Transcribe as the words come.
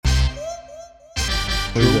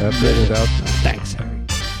Update it out now. Thanks, Harry.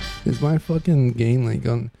 Is my fucking gain like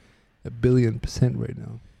on 1 billion% right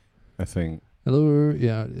now? I think. Hello?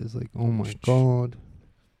 Yeah, it is like, oh my god.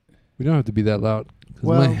 We don't have to be that loud.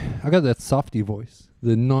 Well, I got that softy voice.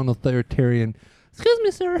 The non-authoritarian. Excuse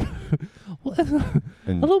me, sir.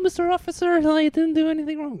 Hello, Mr. Officer. I didn't do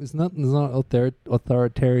anything wrong. It's not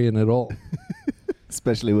authoritarian at all.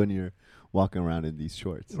 Especially when you're walking around in these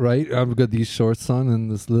shorts. Right? I've got these shorts on and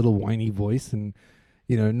this little whiny voice, and,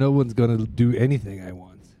 you know, no one's going to do anything I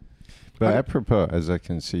want. But apropos, as I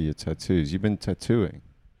can see your tattoos, you've been tattooing.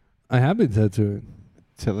 I have been tattooing.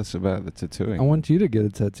 Tell us about the tattooing. I want you to get a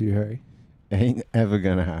tattoo, Harry. Ain't ever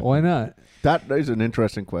going to happen. Why not? That is an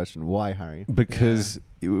interesting question. Why, Harry? Because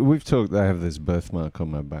we've talked, I have this birthmark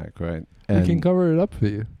on my back, right? We can cover it up for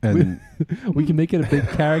you. And we can make it a big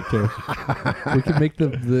character. We can make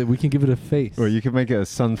we can give it a face. Or you can make it a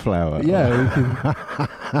sunflower. Yeah, we can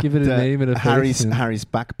give it a name and a face. Harry's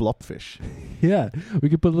back blobfish. Yeah, we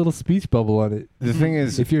could put a little speech bubble on it. The thing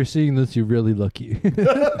is, if you're seeing this, you're really lucky.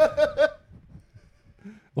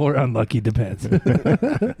 Or unlucky, depends.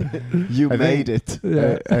 You made it.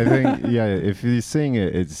 Yeah. I think, if you're seeing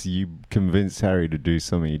it, it's you convinced Harry to do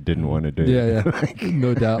something he didn't want to do. Yeah,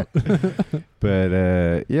 no doubt. But,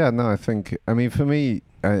 I think, I mean, for me,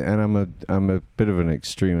 I'm a bit of an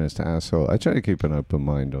extremist asshole. I try to keep an open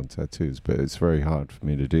mind on tattoos, but it's very hard for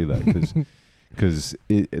me to do that because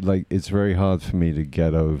it's very hard for me to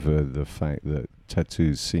get over the fact that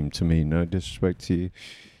tattoos seem to me, no disrespect to you,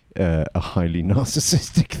 a highly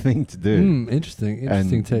narcissistic thing to do. Interesting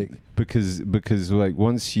take. Because like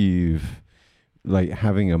once you've like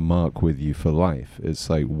having a mark with you for life, it's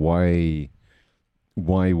like why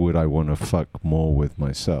would I want to fuck more with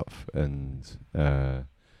myself? And I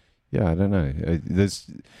don't know.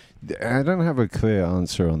 I don't have a clear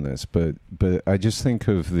answer on this, but I just think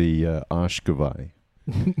of the Arschgeweih.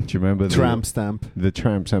 Do you remember tramp stamp? The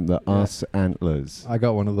tramp stamp, the arse antlers. I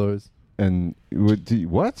got one of those. And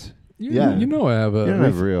what? You know I have a... You don't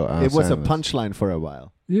have real arse It was antlers. a punchline for a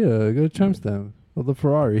while. Yeah, I got a tramp stamp. Or the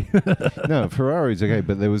Ferrari. No, Ferrari's okay,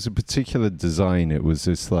 but there was a particular design. It was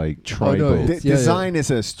this like tribal... Design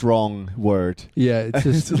is a strong word. Yeah, it's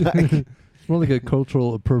just... it's more like a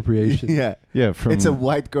cultural appropriation. Yeah. It's a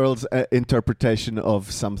white girl's interpretation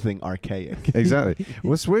of something archaic. Exactly.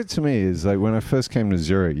 What's weird to me is like when I first came to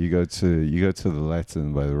Zurich, you go to the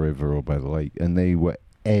Letten by the river or by the lake, and they were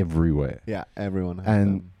everywhere. Yeah, everyone has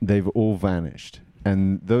and them. They've all vanished.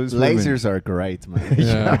 And those lasers are great, man.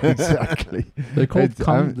 Yeah, exactly. They're called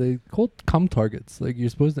cum targets. Like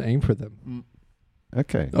you're supposed to aim for them.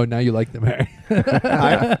 Okay. Oh, now you like them, Harry.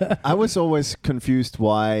 I was always confused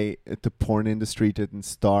why the porn industry didn't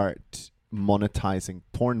start monetizing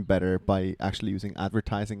porn better by actually using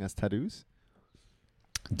advertising as tattoos.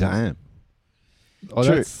 Damn. Oh,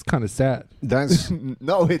 True. That's kind of sad. That's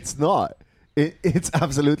no, it's not. It's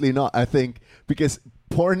absolutely not. I think because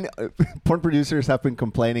porn producers have been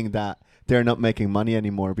complaining that they're not making money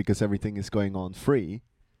anymore because everything is going on free.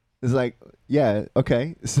 It's like, yeah,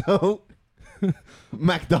 okay, so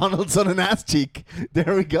McDonald's on an ass cheek.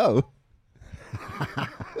 There we go.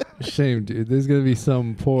 Shame, dude. There's gonna be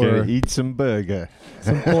some poor eat some burger.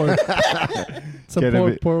 Some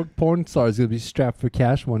poor porn stars gonna be strapped for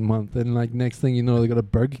cash one month, and like next thing you know, they got a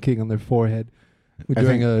Burger King on their forehead. We're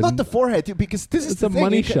doing not the forehead, because this is the thing.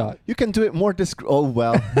 Money shot. You can do it more oh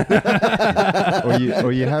well. or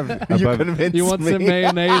you have you want some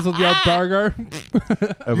mayonnaise with your burger?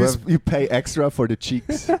 You pay extra for the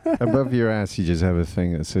cheeks. Above your ass, you just have a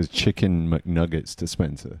thing that says Chicken McNuggets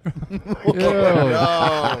dispenser. No.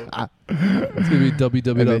 It's gonna be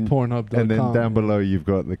www.pornhub.com. And then down below, you've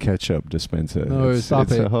got the ketchup dispenser. No,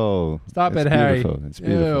 stop it. Stop it, Harry. It's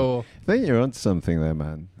beautiful. Ew. I think you're onto something there,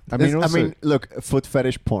 man. I mean, look, foot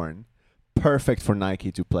fetish porn, perfect for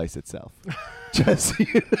Nike to place itself. Just a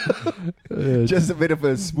bit of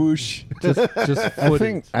a swoosh. Just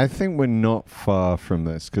I think we're not far from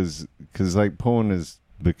this because like porn is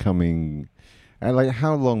becoming. Like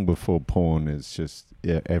how long before porn is just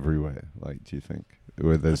everywhere? Like, do you think?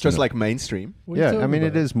 Where it's just like mainstream. Yeah, I mean,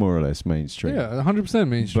 it is more or less mainstream. Yeah, 100%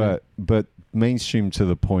 mainstream. But mainstream to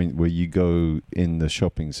the point where you go in the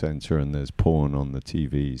shopping center and there's porn on the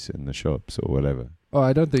TVs in the shops or whatever. Oh,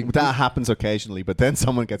 I don't think that happens occasionally, but then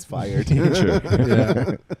someone gets fired.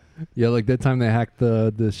 Yeah, like that time they hacked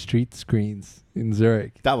the street screens in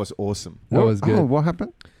Zurich. That was awesome. That was good. Oh, what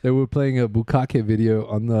happened? They were playing a bukkake video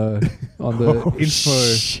on the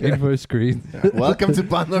info screen. Welcome to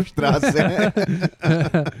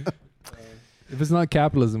Bahnhofstrasse. If it's not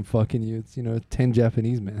capitalism fucking you, it's 10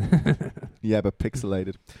 Japanese men. Yeah, but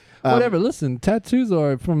pixelated. Whatever. Listen, tattoos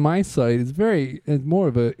are, from my side, it's more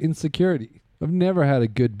of an insecurity. I've never had a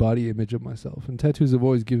good body image of myself, and tattoos have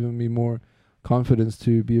always given me more confidence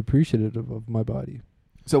to be appreciative of my body.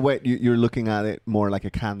 So wait, you're looking at it more like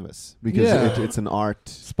a canvas because it's an art.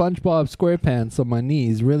 SpongeBob SquarePants on my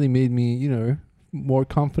knees really made me, more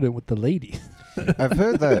confident with the ladies. I've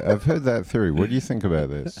heard that theory. What do you think about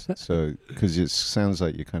this? So, because it sounds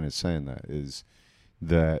like you're kind of saying that is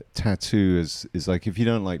that tattoo is like, if you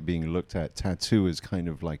don't like being looked at, tattoo is kind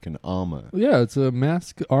of like an armor. Yeah, it's a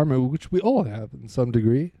mask armor, which we all have in some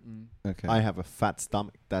degree. Okay. I have a fat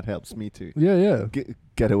stomach that helps me to Yeah.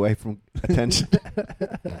 get away from attention.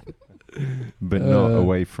 But not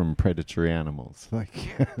away from predatory animals.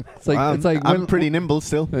 It's like I'm pretty nimble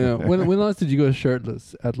still. Yeah. When last did you go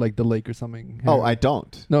shirtless at like the lake or something? Oh, Harry? I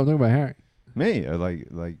don't. No, I'm talking about Harry. Me,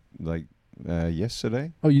 like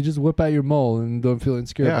yesterday. Oh, you just whip out your mole and don't feel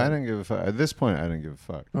insecure. Yeah, I don't give a fuck. At this point, I don't give a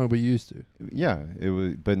fuck. Oh, but you used to. Yeah, it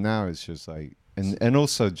was. But now it's just like, and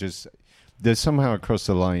also just there's somehow across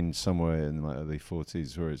the line somewhere in my early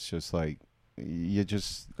 40s where it's just like you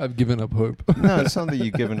just. I've given up hope. No, it's not that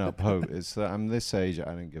you've given up hope. It's that I'm this age. I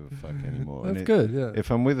don't give a fuck anymore. That's good. Yeah. If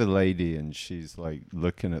I'm with a lady and she's like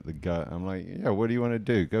looking at the gut, I'm like, yeah, what do you want to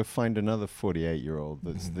do? Go find another 48-year-old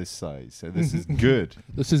that's this size. So this is good.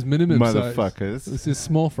 This is minimum motherfuckers. Size. This is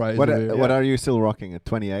small fries. What are you still rocking at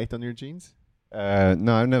 28 on your jeans?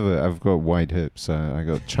 No, I've got wide hips. I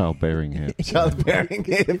got childbearing hips. Childbearing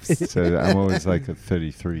hips. So I'm always like a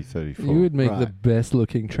 33, 34. You would make the best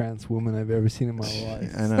looking trans woman I've ever seen in my life.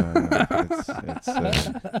 I know.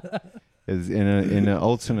 It's in an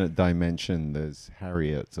alternate dimension. There's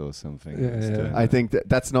Harriet or something. Yeah. I think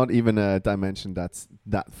that's not even a dimension that's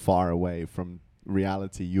that far away from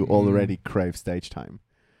reality. You already crave stage time.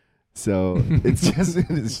 So it's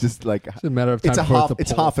just like it's a matter of time.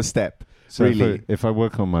 It's half a step. So really, if I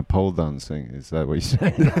work on my pole dancing, is that what you're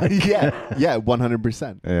saying? yeah,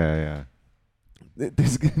 100%. Yeah.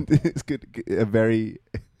 This could a very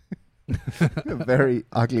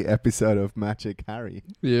ugly episode of Magic Harry.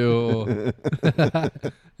 Yo.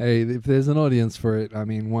 Hey, if there's an audience for it, I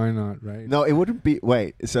mean, why not, right? No, it wouldn't be.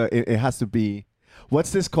 Wait, so it has to be.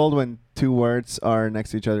 What's this called when two words are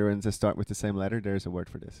next to each other and they start with the same letter? There's a word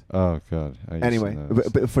for this. Oh, God. Anyway,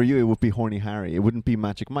 but for you, it would be Horny Harry. It wouldn't be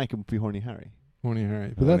Magic Mike. It would be Horny Harry. Horny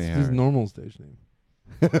Harry. But that's his normal stage name.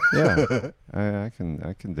 Yeah. I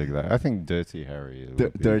can dig that. I think Dirty Harry.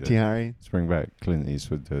 Dirty Harry? Let's bring back Clint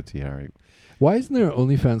Eastwood, Dirty Harry. Why isn't there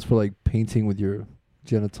OnlyFans for like painting with your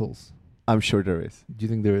genitals? I'm sure there is. Do you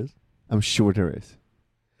think there is? I'm sure there is.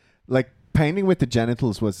 Like, painting with the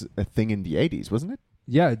genitals was a thing in the 80s, wasn't it?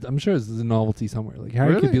 Yeah, I'm sure it's a novelty somewhere. Like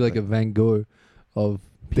Harry could be like a Van Gogh of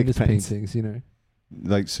penis paintings,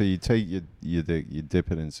 Like, so you take your dick, you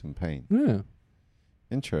dip it in some paint. Yeah.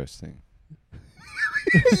 Interesting.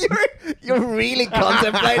 You're really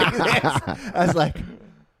contemplating this. I was like,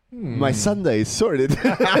 my Sunday is sorted.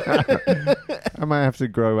 I might have to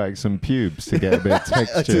grow back some pubes to get a bit of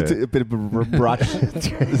texture. A bit of a brush.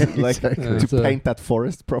 Like to paint that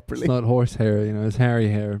forest properly. It's not horse hair, it's hairy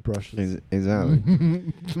hair brushes. Exactly.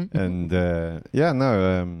 And I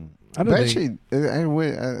don't actually,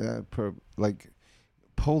 like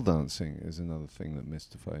pole dancing is another thing that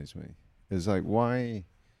mystifies me. It's like, why?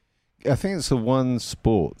 I think it's the one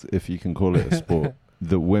sport, if you can call it a sport,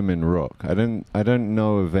 that women rock. I don't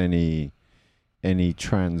know of any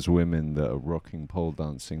trans women that are rocking pole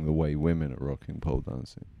dancing the way women are rocking pole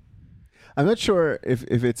dancing. I'm not sure if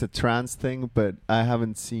it's a trans thing, but I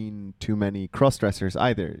haven't seen too many cross-dressers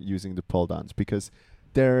either using the pole dance, because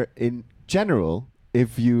they're, in general,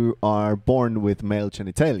 if you are born with male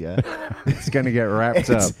genitalia, it's going to get wrapped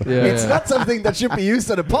up. It's not something that should be used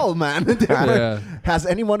on a pole, man. Has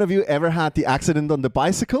any one of you ever had the accident on the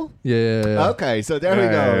bicycle? Yeah. Okay, so there we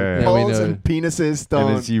go. Poles and penises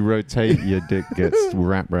don't. And as you rotate, your dick gets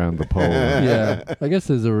wrapped around the pole. Yeah, I guess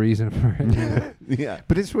there's a reason for it. Yeah,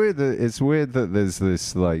 but it's weird that there's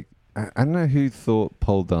this like I don't know who thought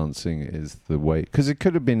pole dancing is the way, because it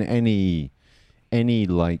could have been any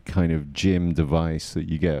like kind of gym device that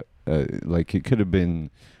you get. Like it could have been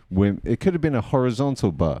a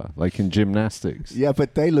horizontal bar, like in gymnastics. Yeah,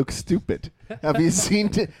 but they look stupid. Have you seen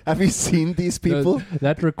these people?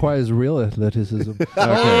 That requires real athleticism. Okay.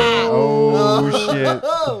 Oh shit.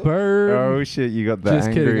 Burn. Oh shit! You got that. Just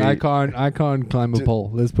angry. kidding. I can't climb a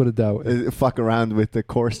pole. Let's put it that way. Fuck around with the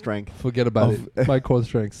core strength. Forget about it. My core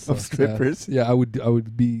strength of strippers. Yeah, I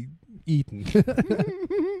would be eaten.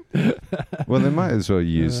 Well, they might as well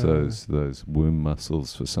use those womb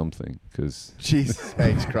muscles for something, because Jesus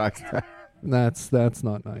H. Christ. That's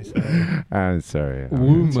not nice. I'm sorry. I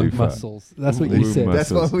Womb went too far. muscles. That's what you Womb said.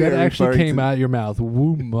 That's what muscles. we That are actually referring came to. out of your mouth.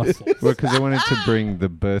 Womb muscles. Well, because I wanted to bring the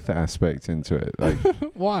birth aspect into it, like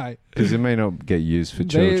Why? because it may not get used for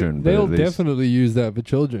children. They'll but at least, definitely use that for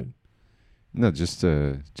children. no, just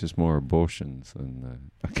more abortions and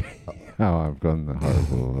okay. Oh, I've gone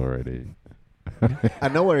horrible already. I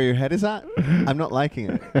know where your head is at. I'm not liking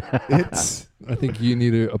it. It's I think you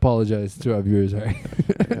need to apologize to our viewers, Harry.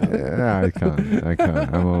 Yeah, I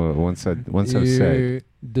can't. I'm once I've said, You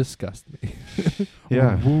disgust me.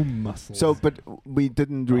 yeah. Womb muscles. so, but we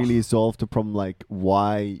didn't really solve the problem. Like,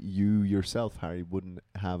 why you yourself, Harry, wouldn't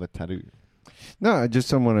have a tattoo? No, I just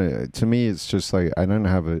don't want to. To me, it's just like I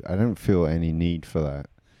don't feel any need for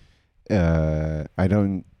that. I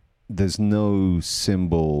don't. There's no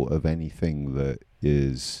symbol of anything that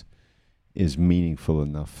is meaningful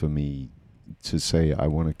enough for me to say I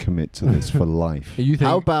want to commit to this for life. you think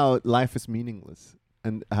How about life is meaningless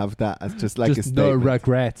and have that as just like a just no statement?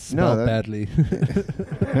 regrets No, spelled that- badly?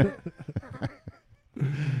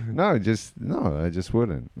 No, I just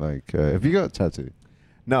wouldn't. Like, have you got a tattoo?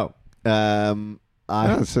 No.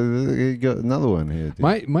 Ah, so you got another one here.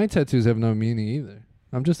 Dude. My tattoos have no meaning either.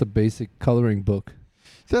 I'm just a basic coloring book.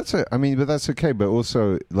 That's it. I mean, but that's okay. But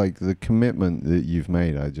also, like the commitment that you've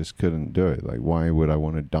made, I just couldn't do it. Like, why would I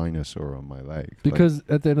want a dinosaur on my leg? Like, Because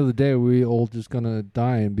at the end of the day, we all just gonna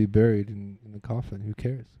die and be buried in a coffin. Who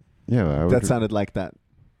cares? yeah, I would. That sounded like that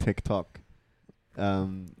TikTok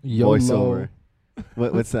YOLO. voiceover.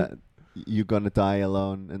 What's that? You're gonna die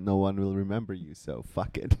alone and no one will remember you, so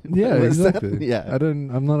fuck it. Yeah, What's that? exactly. Yeah.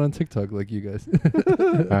 I'm not on TikTok like you guys.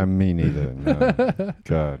 Me neither. No.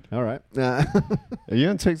 God, All right. are you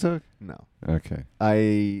on TikTok? No. Okay.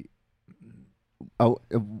 I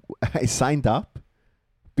signed up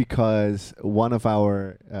because one of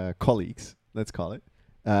our colleagues, let's call it,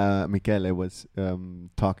 Michele, was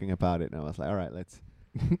talking about it, and I was like, all right,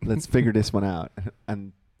 let's figure this one out.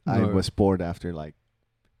 And I No. was bored after like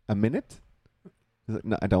a minute. I was like,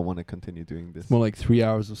 no, I don't want to continue doing this. More like 3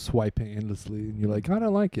 hours of swiping endlessly, and you're like, I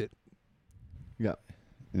don't like it. Yeah.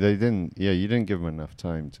 They didn't. Yeah, you didn't give them enough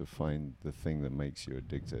time to find the thing that makes you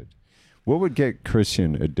addicted. What would get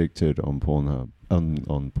Christian addicted on Pornhub?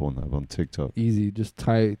 On Pornhub, on TikTok. Easy, just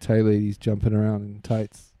Thai ladies jumping around in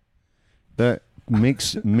tights. That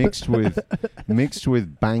mixed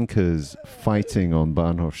with bankers fighting on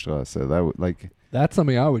Bahnhofstrasse. That would like That's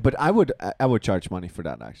something I would. But I would charge money for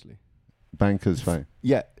that actually. bankers fight.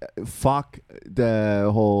 Yeah, fuck the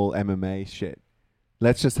whole MMA shit.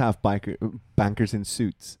 Let's just have bankers in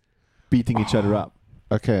suits beating each other up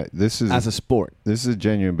Okay, this is as a sport. This is a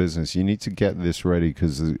genuine business. You need to get this ready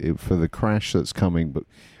because for the crash that's coming. But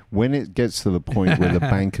when it gets to the point where the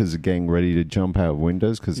bankers are getting ready to jump out of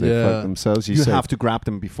windows because they Yeah. fuck themselves, You have to grab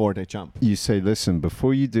them before they jump. you say, listen,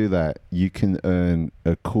 before you do that, you can earn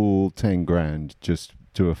a cool 10 grand just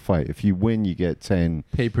to a fight. If you win, you get 10.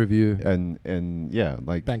 Pay-per-view, And yeah,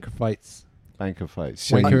 like banker fights. banker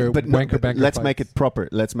fights. Wanker- But wanker but banker let's make fights. it proper.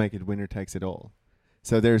 Let's make it winner takes it all.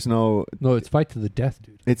 So there's no. No, it's fight to the death,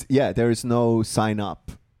 dude. There is no sign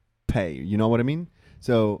up pay. You know what I mean?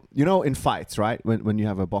 So in fights, right? When you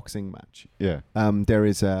have a boxing match, Yeah, there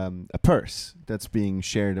is a purse that's being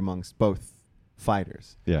shared amongst both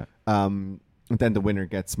fighters. yeah. And then the winner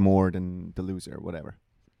gets more than the loser, whatever.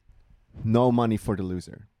 No money for the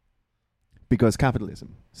loser because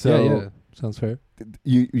capitalism. So yeah, sounds fair.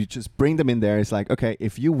 you just bring them in there. It's like, okay,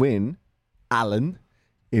 if you win, Alan,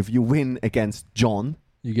 if you win against John,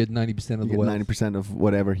 You get 90% of you the get wealth, 90% of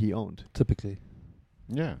whatever he owned. typically.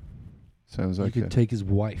 Yeah. Sounds You like could it. take his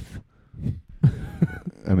wife.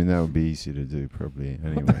 I mean, that would be easy to do probably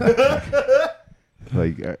anyway.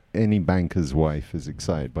 Like any banker's wife is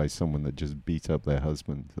excited by someone that just beat up their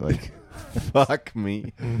husband. Like, Fuck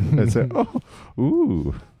me. it's like, oh,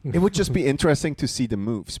 ooh. It would just be interesting to see the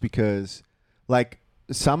moves because, like,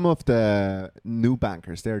 some of the new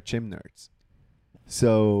bankers, they're gym nerds.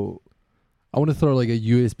 So I want to throw like a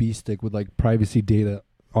USB stick with like privacy data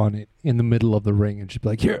on it in the middle of the ring and just be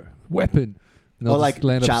like, here, weapon. And they'll like just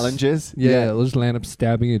land up challenges. they'll just land up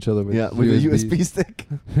stabbing each other with with a USB stick.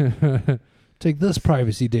 Take this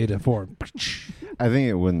privacy data for him. I think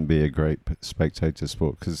it wouldn't be a great spectator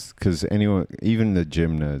sport because anyone, even the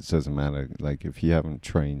gym nerds, doesn't matter. Like if you haven't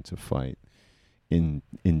trained to fight, in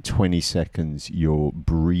 20 seconds you're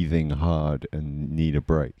breathing hard and need a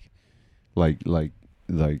break. Like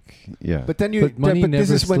yeah. But then But money this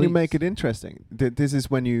never is when you sleeps. make it interesting. This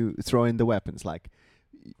is when you throw in the weapons, like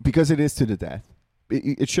because it is to the death.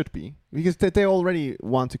 It should be because they already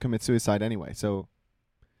want to commit suicide anyway. So,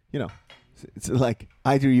 It's like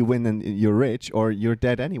either you win and you're rich, or you're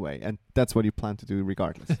dead anyway, and that's what you plan to do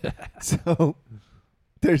regardless. So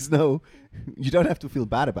there's no, you don't have to feel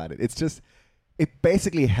bad about it. It's just, it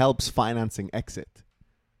basically helps financing exit,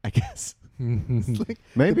 I guess. It's like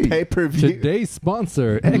Maybe pay-per-view. Today's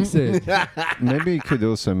sponsor, Exit. maybe you could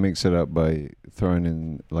also mix it up by throwing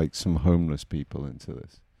in like some homeless people into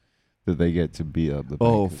this, that they get to beat up the.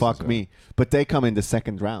 Oh, bankers fuck as well. me. But they come in the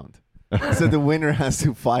second round. So the winner has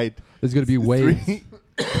to fight. There's gonna be waves. three-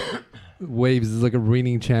 Waves is like a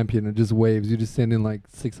reigning champion. It just waves. You just send in like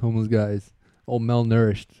 6 homeless guys, all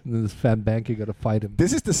malnourished, and then this fat banker got to fight him.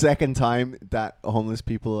 This is the second time that homeless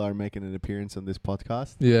people are making an appearance on this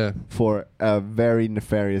podcast Yeah, for a very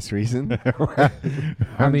nefarious reason.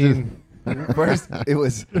 I mean, First, it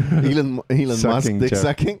was Elon Musk Sucking dick Jeff.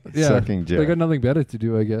 sucking. yeah, Sucking they Jeff. got nothing better to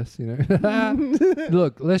do, I guess. You know.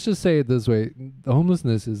 Look, let's just say it this way: the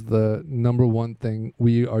homelessness is the number one thing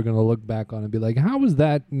we are gonna look back on and be like, "How was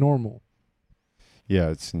that normal?" Yeah,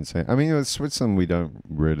 it's insane. I mean, in Switzerland, we don't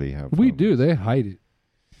really have. We homeless. do. They hide it.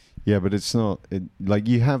 Yeah, but it's not like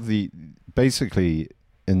you have basically,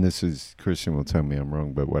 and this is, Christian will tell me I'm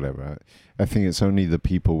wrong, but whatever. I think it's only the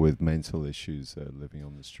people with mental issues that are living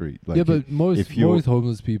on the street. Like yeah, but most you're-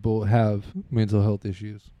 homeless people have mental health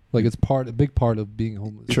issues. Like it's a big part of being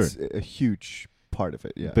homeless. Sure. It's a huge part of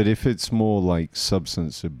it. Yeah. But if it's more like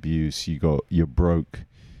substance abuse, you're broke,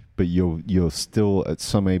 but you're still at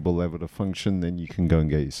some able level to function, then you can go and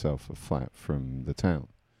get yourself a flat from the town.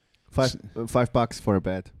 $5 for a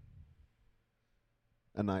bed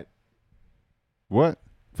a night. What?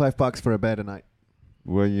 $5 for a bed a night.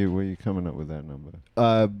 Were you coming up with that number?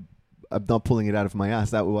 I'm not pulling it out of my ass.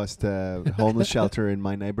 That was the homeless shelter in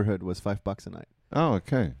my neighborhood was $5 a night, Oh,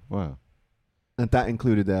 okay. Wow. and that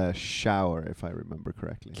included a shower, if I remember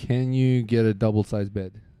correctly. Can you get a double-sized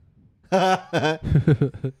bed?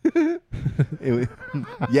 It was-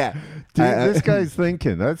 yeah. Dude, this guy's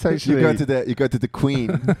thinking. That's actually. you go to the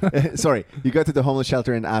queen. Sorry, you go to the homeless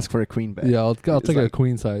shelter and ask for a queen bed. Yeah, I'll It's take a like-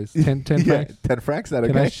 queen size. 10 yeah, francs. 10 francs. That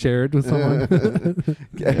Can I okay? share it with someone?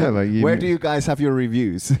 Yeah, like you Where do you guys have your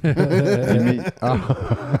reviews? You mean,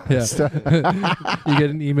 Yeah. You get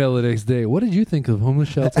an email the next day. What did you think of homeless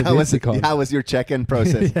shelter? How was your check-in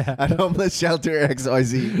process Yeah. at homeless shelter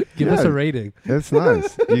XYZ? Give us Yeah. a rating. That's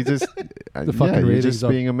nice. You just The fucking you're ratings just up.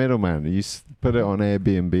 being a middleman. You put it on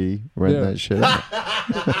Airbnb, rent Yeah. that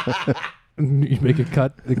shit. You make a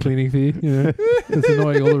cut, the cleaning fee. You know, it's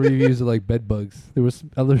annoying. All the reviews are like bed bugs. There was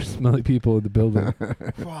other smelly people in the building.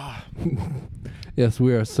 Yes,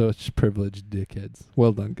 we are such privileged dickheads.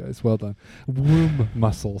 Well done, guys. Well done. Womb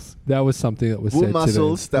muscles. That was something that was Womb said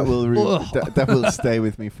muscles today. that will stay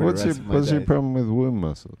with me for What's the rest of my your days. problem with womb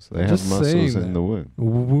muscles? They Just have muscles saying in that. the womb.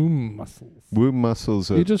 Womb muscles. Womb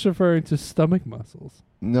muscles are You're just referring to stomach muscles.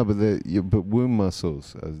 no, but but womb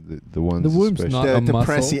muscles are the ones. The womb's especially- not The, a the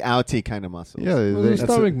muscle. pressy outy kind of muscles. Yeah, Well, they, they're that's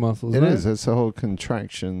stomach muscles. it right? is. That's the whole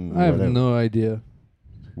contraction. I have whatever. no idea.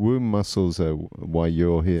 Womb muscles are why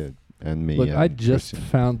you're here and me. Look, and I just Christian.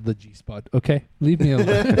 found the G spot. Okay, leave me alone.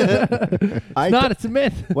 It's not. It's a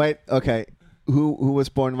myth. Wait, okay. Who was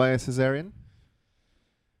born via cesarean?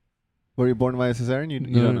 Were you born via cesarean? You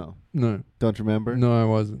don't know. No, Don't remember? no, I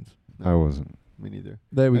wasn't. I wasn't. Me neither.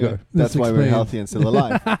 There we Okay. go. That's This why we're explains. healthy and still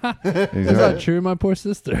alive. That's Exactly. not true. My poor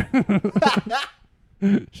sister.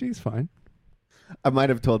 She's fine. I might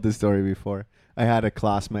have told this story before. I had a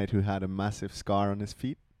classmate who had a massive scar on his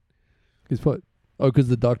feet. His foot. Oh, because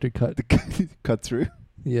the doctor cut. Cut through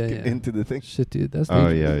Yeah, yeah. into the thing. Shit, dude. That's Oh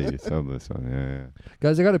dangerous. yeah, you told this one. Yeah.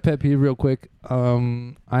 Guys, I got a pet peeve real quick.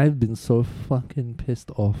 I've been so fucking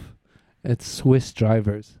pissed off at Swiss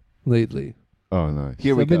drivers lately. Oh nice.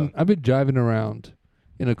 Here we go. I've been driving around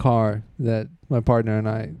in a car that my partner and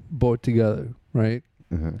I bought together, right?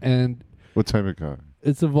 Uh-huh. And What type of car?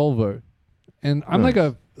 it's a Volvo. And I'm Nice.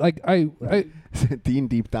 I Dean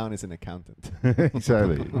deep down is an accountant.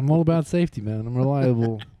 Exactly. I'm all about safety, man. I'm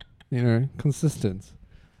reliable, consistent.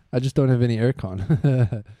 I just don't have any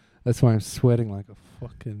aircon. That's why I'm sweating like a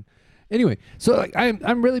fucking. Anyway, so like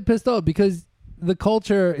I'm really pissed off because the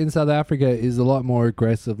culture in South Africa is a lot more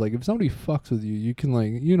aggressive. Like if somebody fucks with you, you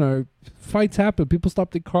can fights happen. People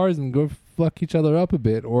stop their cars and go fuck each other up a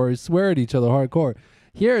bit or swear at each other hardcore.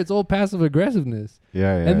 Here it's all passive aggressiveness.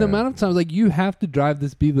 Yeah. And the amount of times, like, you have to drive the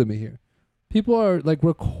speed limit here. People are, like,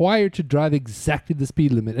 required to drive exactly the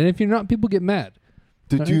speed limit. And if you're not, people get mad.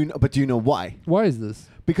 But do you know why? Why is this?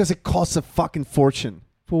 Because it costs a fucking fortune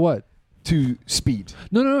For what? to speed.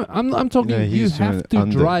 No. I'm talking. No, You he's have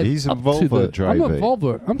doing to drive. he's a up to Volvo the, driver. I'm a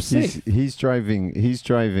Volvo. I'm safe. He's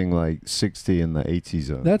driving like 60 in the 80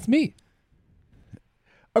 zone. That's me.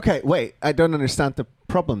 Okay, wait. I don't understand the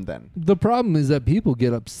problem then? The problem is that people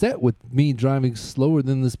get upset with me driving slower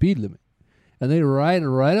than the speed limit. And they ride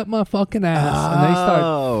right up my fucking ass and they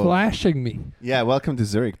start flashing me. Yeah, welcome to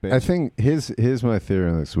Zurich, bitch. I think here's my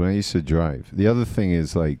theory on this. When I used to drive, the other thing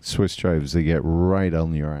is like Swiss drivers, they get right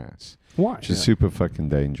on your ass. Why? Which is super fucking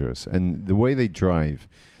dangerous. And the way they drive,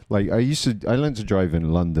 like I learned to drive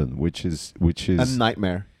in London, which is a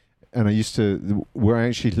nightmare. And where I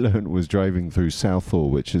actually learned was driving through Southall,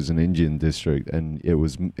 which is an Indian district, and it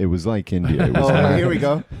was like India. It was here we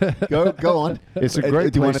go. Go on. It's a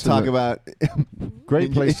great. Do you want to talk about?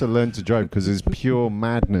 Great place to learn to drive because it's pure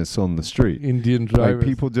madness on the street. Indian drivers. Like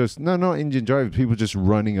people just not Indian drivers. People just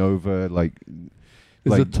running over like.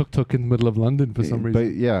 There's a tuk-tuk in the middle of London for some reason.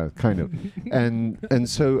 But yeah, kind of. and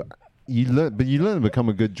so you learn to become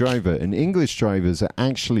a good driver. And English drivers are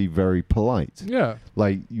actually very polite. Yeah.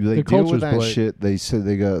 Like they deal with that shit. They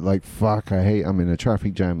go like, "Fuck, I'm in a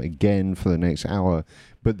traffic jam again for the next hour."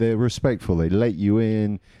 But they're respectful. They let you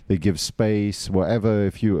in. They give space.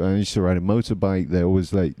 Whatever. I used to ride a motorbike. They always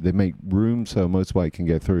they make room so a motorbike can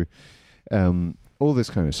get through. All this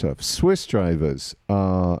kind of stuff. Swiss drivers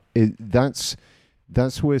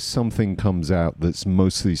that's where something comes out that's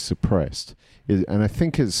mostly suppressed. And I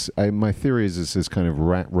think my theory is it's this kind of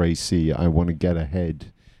rat racy, I want to get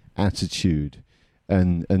ahead attitude.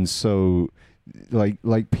 And so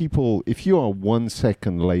like people, if you are 1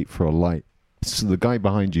 second late for a light, so the guy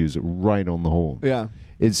behind you is right on the horn. Yeah.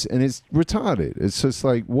 It's retarded. It's just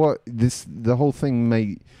like the whole thing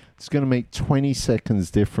it's going to make 20 seconds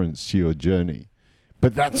difference to your journey.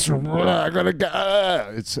 But that's I got to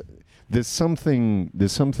go. There's something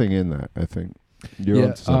in that, I think.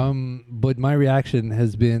 But my reaction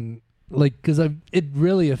has been because it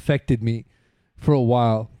really affected me for a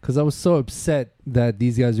while because I was so upset that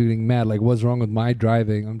these guys are getting mad. Like, what's wrong with my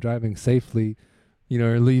driving? I'm driving safely,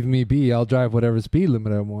 leave me be. I'll drive whatever speed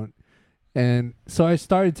limit I want. And so I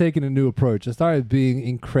started taking a new approach. I started being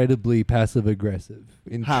incredibly passive aggressive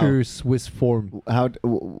in true Swiss form. How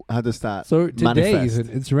does that So today manifest? even,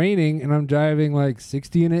 it's raining and I'm driving like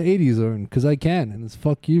 60 in an 80 zone because I can. And it's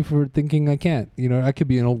fuck you for thinking I can't. I could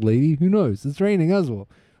be an old lady. Who knows? It's raining as well.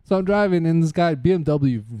 So I'm driving and this guy,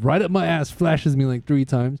 BMW, right up my ass, flashes me like 3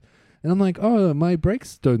 times. And I'm like, oh, my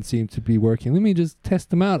brakes don't seem to be working. Let me just test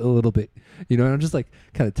them out a little bit. And I'm just like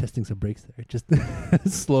kind of testing some brakes there, just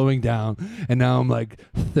slowing down. And now I'm like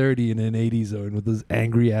 30 in an 80 zone with this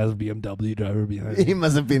angry ass BMW driver behind me. He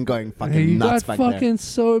must have been going fucking nuts back there. He got fucking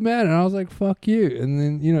so mad. And I was like, fuck you. And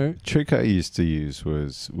then, trick I used to use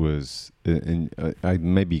was and I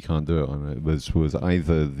maybe can't do it on it, was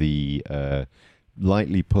either the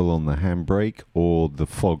lightly pull on the handbrake or the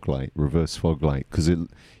fog light, reverse fog light. Because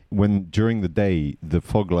during the day, the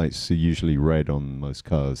fog lights are usually red on most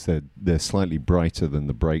cars. They're slightly brighter than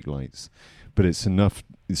the brake lights, but it's enough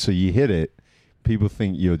so you hit it, people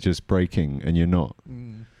think you're just braking and you're not.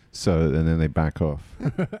 So and then they back off.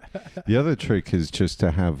 The other trick is just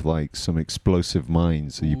to have like some explosive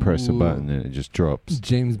mines. So you press a button and it just drops.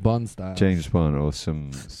 James Bond style. James Bond or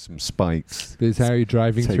some spikes. This is how you're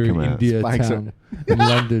driving through India Spikes town in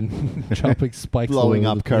London, dropping spikes, blowing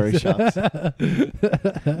up curry shops.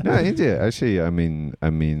 No, India. Actually, I mean,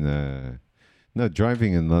 no,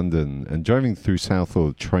 driving in London and driving through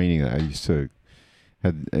Southall, training. I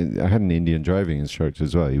had an Indian driving instructor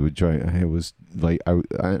as well. He would drive. It was like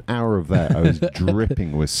an hour of that. I was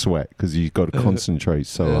dripping with sweat because you got to concentrate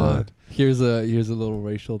so hard. Here's a little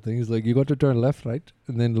racial thing. He's like, you got to turn left, right,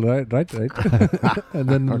 and then right, and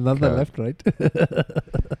then another left, right.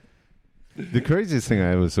 The craziest thing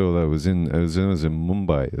I ever saw that was in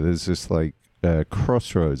Mumbai. There's this like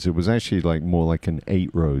crossroads. It was actually like more like an 8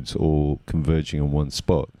 roads all converging on one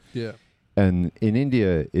spot. Yeah. And in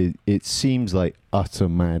India, it seems like utter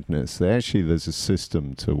madness. There's a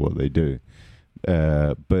system to what they do.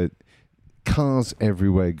 But cars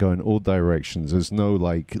everywhere going all directions. There's no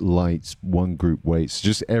like lights, one group waits.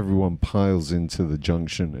 Just everyone piles into the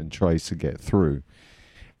junction and tries to get through.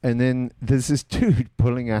 And then there's this dude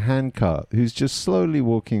pulling a handcart who's just slowly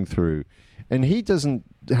walking through. And he doesn't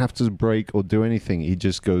have to brake or do anything.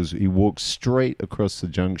 He walks straight across the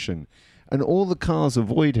junction. And all the cars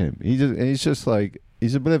avoid him. He's just like,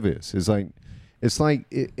 he's oblivious. It was like,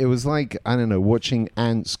 I don't know, watching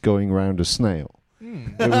ants going around a snail.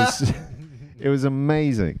 It was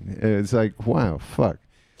amazing. It's like, wow, fuck.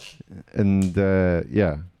 And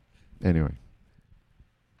yeah, anyway.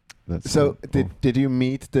 So did you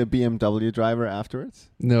meet the BMW driver afterwards?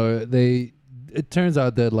 No, it turns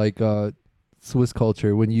out that like Swiss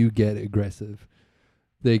culture, when you get aggressive,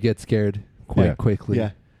 they get scared quite quickly.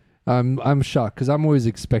 Yeah. I'm shocked because I'm always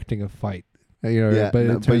expecting a fight. You know, Yeah, but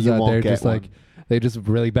no, it turns you out won't they're get just like one. they just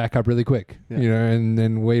really back up really quick. Yeah. You know, and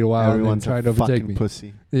then wait a while Everyone's and a then try to overtake fucking me.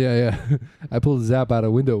 pussy. Yeah. I pulled a Zap out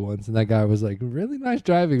a window once, and that guy was like, "Really nice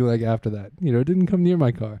driving." Like after that, you know, it didn't come near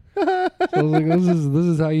my car. So I was like, "This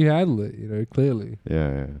is how you handle it." You know, clearly.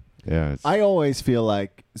 Yeah. It's, I always feel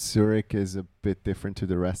like Zurich is a bit different to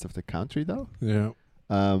the rest of the country, though. Yeah.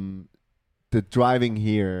 The driving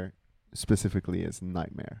here specifically is a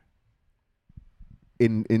nightmare.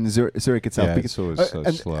 In Zurich itself, yeah, because it's always so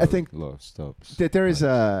and slow. I think lot of stops. there is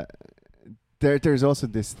there's also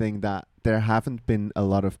this thing that there haven't been a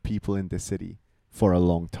lot of people in the city for a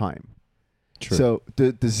long time. True. So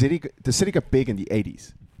the city got big in the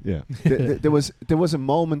 80s. Yeah. There was a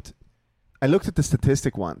moment. I looked at the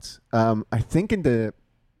statistic once. I think in the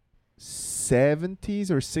 70s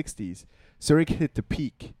or 60s, Zurich hit the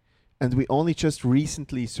peak, and we only just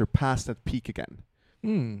recently surpassed that peak again.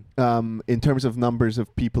 In terms of numbers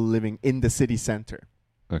of people living in the city center.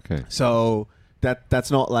 Okay. So that's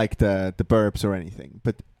not like the burbs or anything.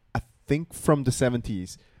 But I think from the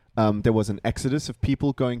 70s, there was an exodus of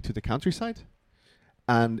people going to the countryside.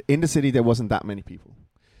 And in the city, there wasn't that many people.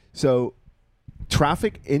 So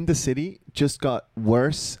traffic in the city just got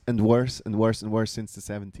worse and worse and worse and worse since the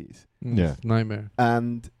 70s. Yeah. Nightmare.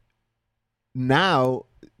 And now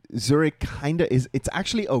Zurich kind of is, it's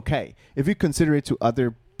actually okay. If you consider it to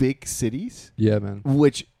other big cities, Yeah, man.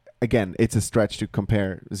 which, again, it's a stretch to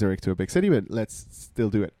compare Zurich to a big city, but let's still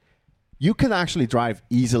do it. You can actually drive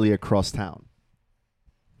easily across town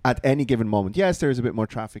at any given moment. Yes, there's a bit more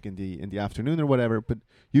traffic in the afternoon or whatever, but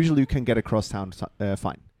usually you can get across town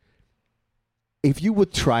fine. If you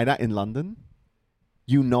would try that in London,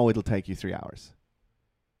 you know it'll take you 3 hours.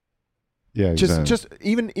 Yeah. Exactly. Just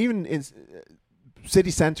even in city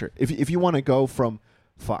center. If you want to go from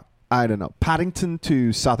I don't know, Paddington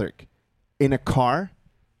to Southwark in a car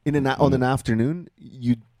on an afternoon,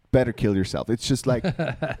 you'd better kill yourself. It's just like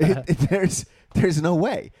there's no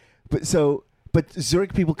way. But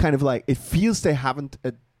Zurich people kind of like, it feels they haven't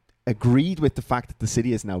agreed with the fact that the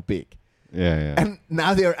city is now big. Yeah. And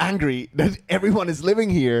now they're angry that everyone is living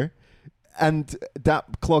here and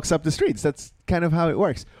that clogs up the streets. That's kind of how it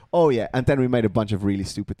works. Oh, yeah. And then we made a bunch of really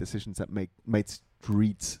stupid decisions that made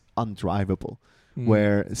streets undrivable,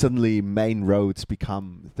 where suddenly main roads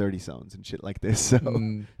become 30 zones and shit like this. So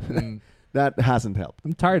that hasn't helped.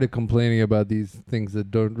 I'm tired of complaining about these things that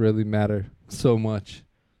don't really matter so much.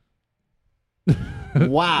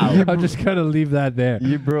 Wow. I'm just gonna leave that there.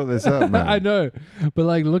 You brought this up, man. I know, but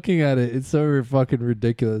like looking at it, it's so fucking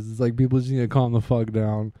ridiculous. It's like people just need to calm the fuck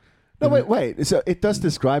down. No, wait. So it does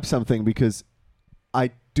describe something, because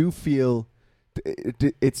I do feel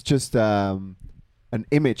it's just an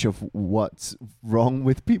image of what's wrong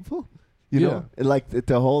with people. You know, like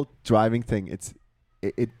the whole driving thing.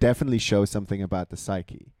 It definitely shows something about the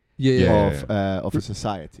psyche. Of a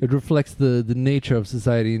society. It reflects the nature of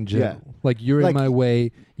society in general. Yeah. Like, you're in my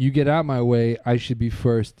way, you get out my way, I should be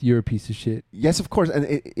first, you're a piece of shit. Yes, of course. And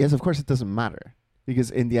it doesn't matter.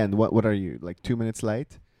 Because in the end, what are you? Like 2 minutes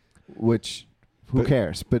late? Which, who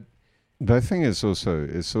cares? But I think it's also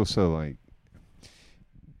like,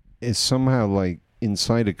 it's somehow like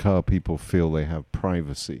inside a car people feel they have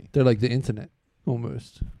privacy. They're like the internet,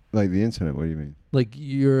 almost. Like the internet, what do you mean? Like,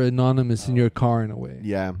 you're anonymous in your car in a way.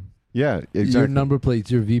 yeah. Yeah, exactly. Your number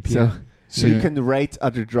plates, your VPN. So you can rate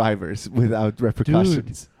other drivers without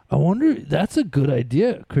repercussions. I wonder, that's a good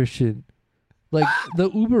idea, Christian. Like the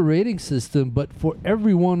Uber rating system, but for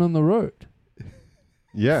everyone on the road.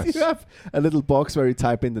 Yes. You have a little box where you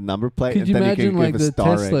type in the number plate. Could and you then imagine you can like give a the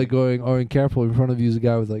star Tesla rating. going, "Oh, and careful, in front of you is a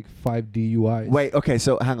guy with like 5 DUIs." Wait, okay,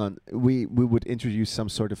 so hang on. We would introduce some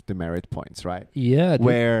sort of demerit points, right? Yeah. Dude.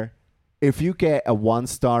 Where if you get a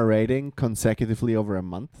 1-star rating consecutively over a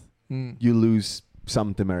month, you lose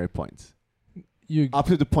some demerit points. Up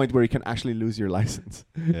to the point where you can actually lose your license.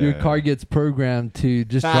 Your car gets programmed to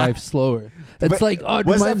just drive slower. It's But like, oh,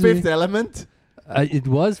 was that Fifth Element? It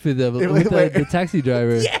was Fifth Element with the taxi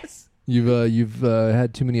driver. Yes. You've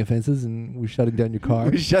had too many offenses, and we're shutting down your car.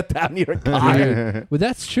 We shut down your car. But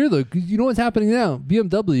that's true, though, 'cause you know what's happening now?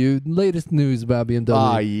 BMW, latest news about BMW.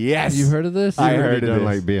 Ah, yes. You've heard of this? I really heard of don't this.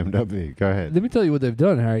 like BMW. Go ahead. Let me tell you what they've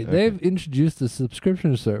done, Harry. Okay. They've introduced a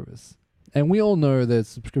subscription service. And we all know that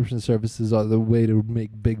subscription services are the way to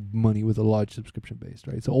make big money with a large subscription base,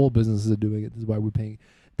 right? So all businesses are doing it. This is why we're paying.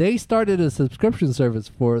 They started a subscription service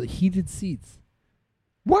for heated seats.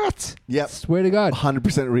 What? Yep. Swear to God.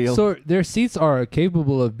 100% real. So their seats are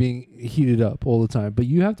capable of being heated up all the time, but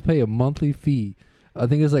you have to pay a monthly fee. I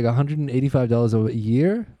think it's like $185 a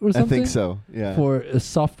year or something. I think so, yeah. For a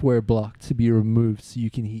software block to be removed so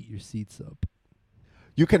you can heat your seats up.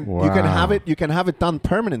 You can have it. You can have it done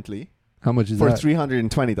permanently How much is for that?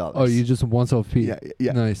 $320. Oh, you just once off fee.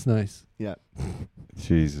 Yeah. Nice. Yeah.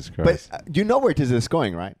 Jesus But Christ. you know where this is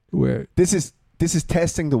going, right? Where This is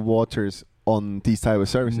testing the waters on these type of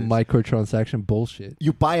services. microtransaction bullshit.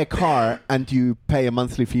 You buy a car and you pay a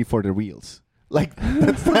monthly fee for the wheels. Like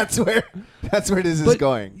that's where this is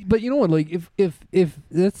going. But you know what? Like if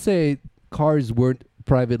let's say cars weren't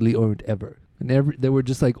privately owned ever, and they were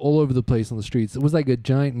just like all over the place on the streets. It was like a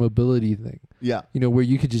giant mobility thing. Yeah. You know, where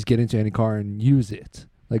you could just get into any car and use it,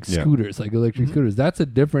 like Yeah. scooters, like electric Mhm. scooters. That's a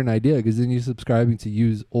different idea because then you're subscribing to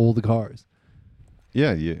use all the cars.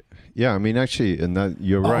 Yeah. I mean, actually, and that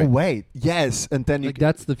you're Oh right. wait, yes, and then you. Like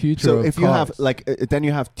that's the future. So of if you have cars. like, then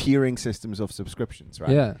you have tiering systems of subscriptions, right?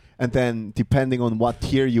 yeah, And then depending on what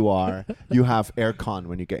tier you are, you have aircon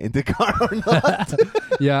when you get in the car or not.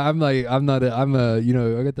 yeah, I'm a you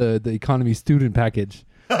know, I got the economy student package.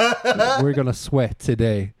 We're gonna sweat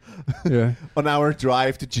today. Yeah. On our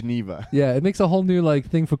drive to Geneva. Yeah, it makes a whole new like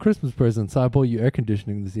thing for Christmas presents. So I bought you air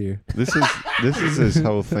conditioning this year. This is this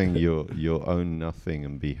whole thing. You'll own nothing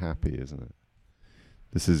and be happy, isn't it?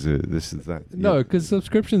 This is that. No, because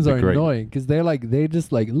subscriptions are Great. annoying because they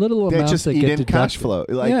just like little They amounts just that eat get in cash deducted. flow.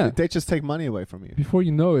 Like Yeah. they just take money away from you. Before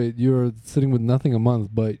you know it, you're sitting with nothing a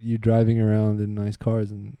month, but you're driving around in nice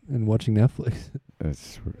cars and watching Netflix.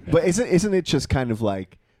 That's, But isn't it just kind of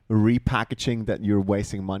like repackaging that you're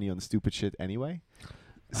wasting money on stupid shit anyway?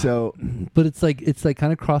 So But it's like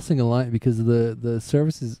kind of crossing a line because of the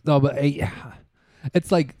services. No, but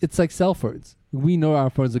it's like cell phones. We know our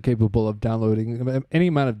phones are capable of downloading any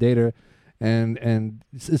amount of data, and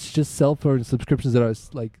it's just cell phone subscriptions that are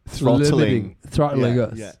like throttling Yeah,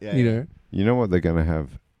 us. yeah, you yeah. know. you know what they're going to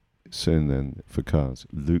have soon then for cars?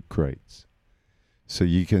 Loot crates. So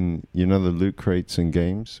you can, you know, the loot crates in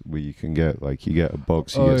games where you can get like you get a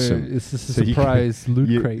box, you Oh, get yeah, some. it's just a so you surprise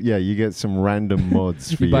loot crate. Yeah, you get some random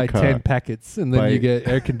mods for You your buy car. 10 packets and then Buy- you get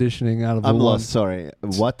air conditioning out of I'm the one. lost. Sorry.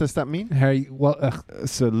 What does that mean? Harry, well,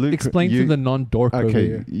 So loot explain to the non-dork over Okay,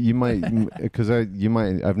 here. you might because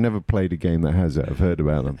I've never played a game that has it. I've heard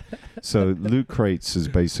about them. So loot crates is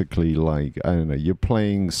basically like, I don't know, you're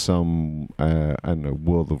playing some I don't know,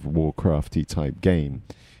 World of Warcrafty type game,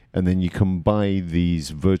 and then you can buy these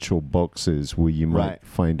virtual boxes where you might Right.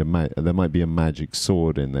 find there might be a magic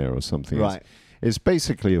sword in there or something. Right. It's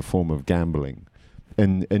basically a form of gambling.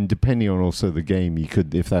 And depending on also the game, you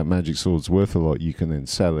could, if that magic sword's worth a lot, you can then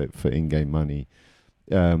sell it for in-game money.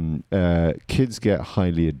 Kids get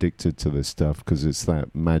highly addicted to this stuff because it's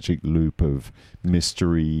that magic loop of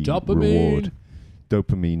mystery, reward,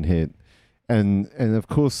 dopamine hit, and of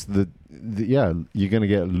course you're going to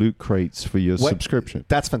get loot crates for your What- subscription.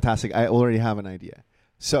 That's fantastic. I already have an idea.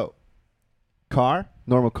 So,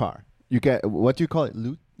 normal car. You get, what do you call it?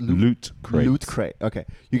 Loot crate. Loot crate. Okay.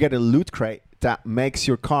 You get a loot crate that makes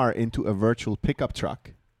your car into a virtual pickup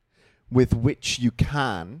truck with which you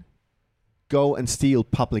can go and steal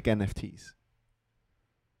public NFTs.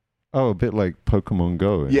 Oh, a bit like Pokemon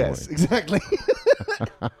Go. In Yes, a way. exactly.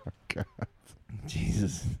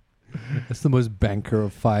 Jesus. That's the most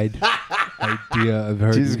bankerified idea I've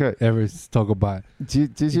heard Jesus you Christ. ever talk about.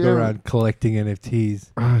 Did You you go ever, around collecting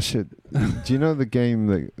NFTs. Oh shit! Do you know the game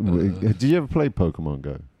that? Did you ever play Pokemon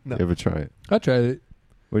Go? No. You ever try it? I tried it.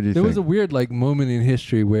 What do you There think? was a weird like moment in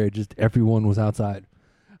history where just everyone was outside.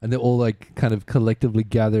 And they all like kind of collectively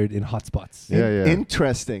gathered in hotspots. Yeah.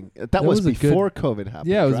 Interesting. That was was a good- before COVID happened.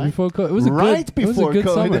 Yeah, it was right? before COVID. It was a right good, it was a before good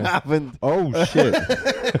COVID summer. happened. Oh shit!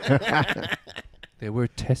 They were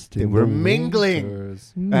testing. They were the mingling.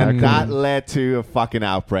 waters. And Mm. that led to a fucking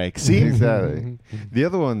outbreak. See? Exactly. The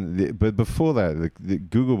other one, but before that, the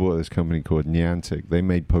Google bought this company called Niantic. They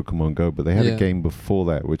made Pokemon Go, but they had Yeah. a game before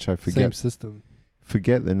that, which I Same system.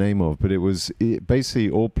 forget the name of. But it was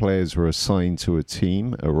basically all players were assigned to a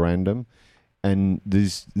team at random, and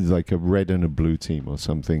there's like a red and a blue team or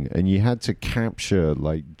something, and you had to capture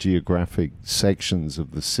like geographic sections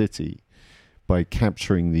of the city by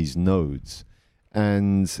capturing these nodes.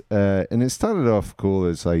 And it started off cool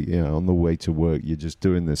as like, you know, on the way to work, you're just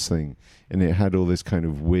doing this thing, and it had all this kind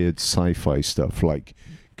of weird sci-fi stuff like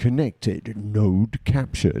connected, node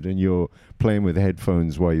captured, and you're playing with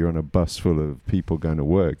headphones while you're on a bus full of people going to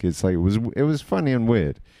work. It's like it was funny and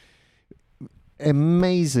weird.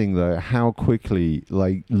 Amazing though how quickly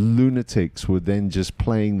like lunatics were then just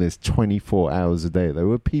playing this 24 hours a day. There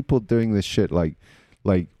were people doing this shit like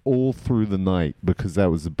all through the night because that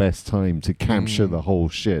was the best time to capture the whole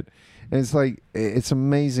shit. And it's like, it's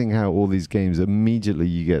amazing how all these games, immediately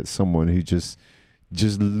you get someone who just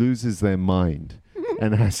loses their mind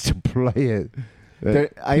and has to play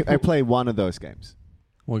it. I play one of those games.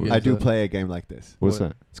 What I game's do that? play a game like this. What's What?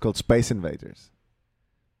 that? It's called Space Invaders.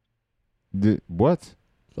 What?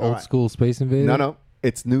 Old Alright. school Space Invader? No.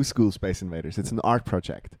 It's new school Space Invaders. It's an art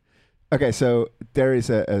project. Okay, so there is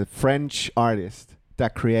a French artist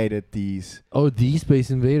that created these. Oh, the Space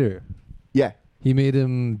Invader. Yeah, He made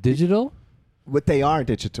him digital? but they are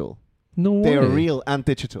digital. No way. They are real and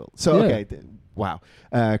digital. So, Yeah. okay, wow.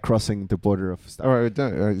 Crossing the border of stuff. All right,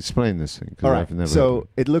 explain this thing. 'Cause All I've right, never so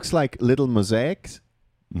it looks like little mosaics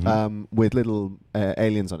Mhm. with little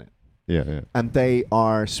aliens on it. yeah. And they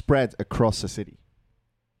are spread across a city.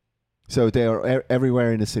 So they are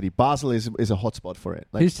everywhere in the city. Basel is a hotspot for it.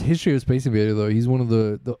 Like, His history of Space Invader, though, he's one of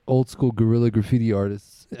the old school guerrilla graffiti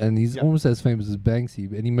artists, and he's Yeah. almost as famous as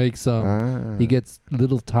Banksy. And he makes he gets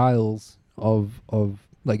little tiles of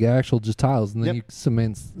like actual just tiles, and then Yep. he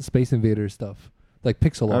cements Space Invader stuff, like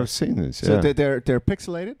pixel I've art. seen this. so Yeah. they're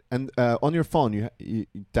pixelated, and on your phone you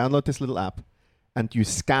download this little app, and you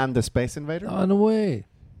scan the Space Invader, Oh, no way!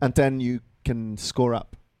 and then you can score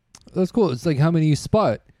up. That's cool. It's like how many you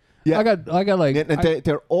spot. Yeah. I got like And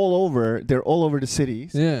they're all over. They're all over the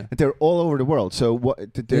cities. yeah. And they're all over the world. So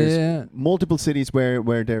there's Yeah. multiple cities where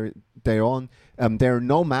they're on. There are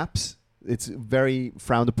no maps. It's very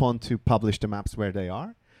frowned upon to publish the maps where they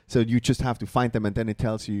are. So you just have to find them, and then it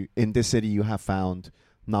tells you in this city you have found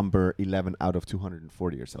number 11 out of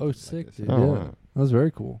 240 or something. Oh, sick, like this. dude. Oh, yeah. wow. That was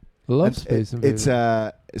very cool. I love And Space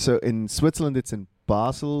Invader. It's so in Switzerland it's in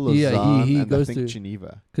Basel, Lausanne, Yeah, he and goes I think to-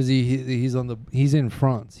 Geneva. because he's in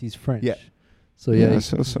France. He's French. Yeah. So Yeah, yeah, I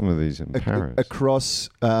saw some of these in Paris. Across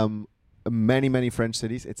many French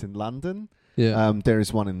cities. It's in London. yeah. There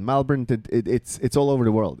is one in Melbourne. It's all over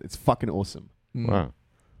the world. It's fucking awesome. Mm. Wow.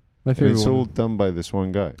 My And favorite it's one. all done by this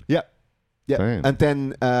one guy. Yeah. Damn. And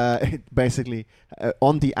then basically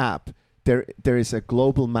on the app there is a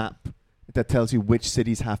global map that tells you which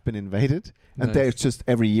cities have been invaded, and Nice. there's just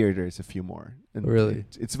every year there's a few more. And Really?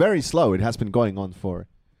 it's very slow. It has been going on for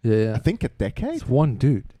Yeah. I think a decade. It's one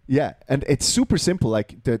dude. Yeah, and it's super simple.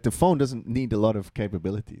 Like the phone doesn't need a lot of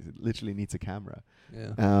capabilities. It literally needs a camera.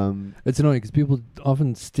 Yeah. It's annoying because people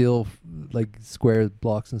often steal like square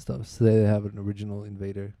blocks and stuff, so they have an original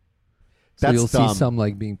invader. So That's you'll dumb. see some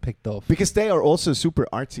like being picked off. Because they are also super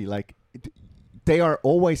artsy. Like they are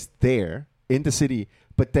always there in the city,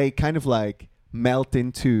 but they kind of like melt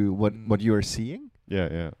into what you are seeing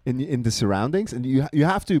Yeah. in the surroundings, and you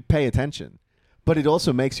have to pay attention. But it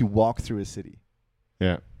also makes you walk through a city.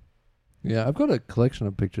 Yeah. Yeah, I've got a collection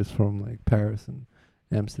of pictures from like Paris and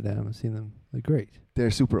Amsterdam. I've seen them. They're great.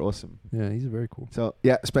 They're super awesome. Yeah, he's very cool. So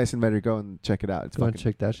yeah, Space Invader, go and check it out. It's Go and fucking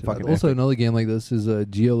check that shit out. fucking Also, epic. another game like this is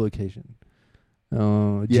geolocation. Yeah,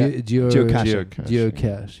 geocaching.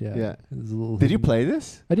 Geocache. Yeah. Yeah. It's a little Did you hidden. play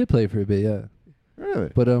this? I did play it for a bit. Yeah.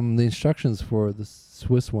 Really? But the instructions for the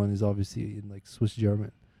Swiss one is obviously in like Swiss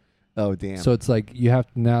German. Oh damn! So it's like you have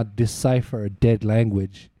to now decipher a dead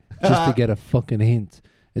language just to get a fucking hint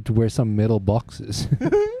at where some metal box is.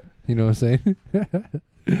 You know what I'm saying?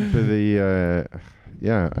 But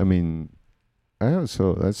yeah, I mean, I always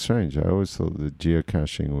thought that's strange. I always thought that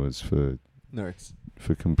geocaching was for Nerds.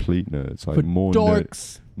 complete nerds, like For more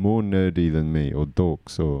more nerdy than me, or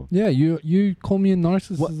dorks, or Yeah, you call me a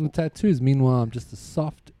narcissist What- with tattoos. Meanwhile, I'm just a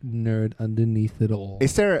soft nerd underneath it all.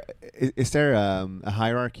 Is there a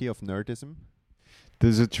hierarchy of nerdism?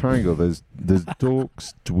 there's a triangle. There's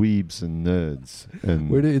dorks, dweebs, and nerds. And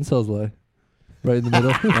Where do incels lie? Right in the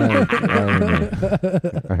middle.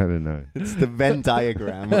 I don't know. It's the Venn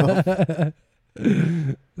diagram. Of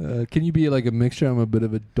Can you be like a mixture? I'm a bit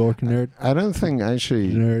of a dork nerd. I don't think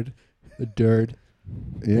actually. Nerd. A dird.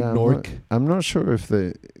 Yeah, Nork. I'm not sure if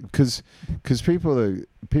they because people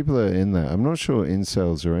are in there. I'm not sure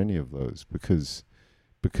incels are any of those because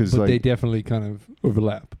But like they definitely kind of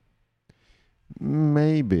overlap.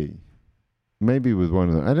 maybe with one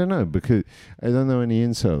of them. I don't know because I don't know any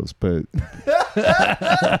incels, but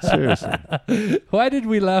seriously. Why did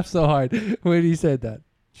we laugh so hard when he said that?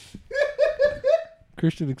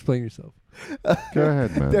 Christian, explain yourself. Go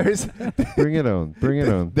ahead, man. There's Bring it on.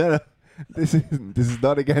 no, this is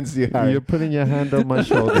not against you, Harry. You're putting your hand on my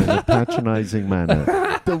shoulder in a patronizing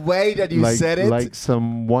manner. The way that you said it. Like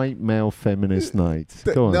some white male feminist knight.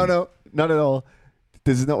 Go on. No, not at all.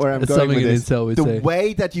 This is not where I'm That's going something with an this. incel would The say.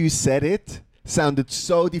 way that you said it sounded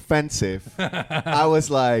so defensive. I was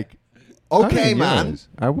like, okay, I mean, man. yes,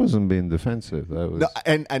 I wasn't being defensive. That was No,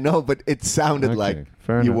 and I know, but it sounded okay, like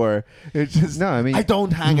fair you enough. were. It's just No, I mean I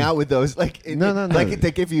don't hang out with those. Like No. like they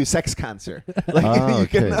give you sex cancer. Like Ah, you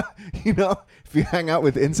okay. can, if you hang out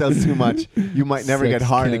with incels too much, you might never Sex get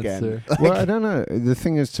hard cancer. again. Well, I don't know. The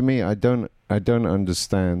thing is, to me, I don't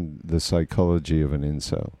understand the psychology of an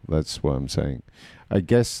incel. That's what I'm saying. I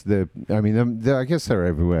guess I guess they're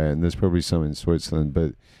everywhere, and there's probably some in Switzerland.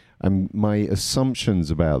 But my assumptions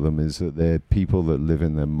about them is that they're people that live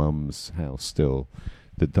in their mum's house still,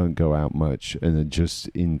 that don't go out much, and are just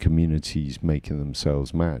in communities making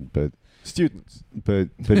themselves mad. But students. But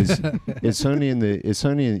it's only in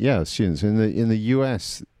students in the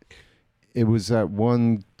US. It was that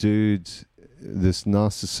one dude, this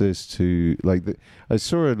narcissist who I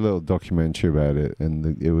saw a little documentary about it,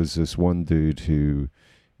 and it was this one dude who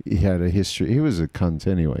he had a history. He was a cunt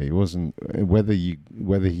anyway. He wasn't whether he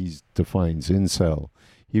defines incel.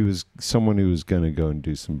 He was someone who was going to go and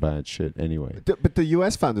do some bad shit anyway. But the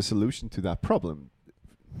US found a solution to that problem.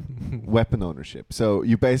 Weapon ownership. So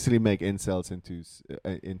you basically make incels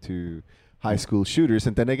into high school shooters,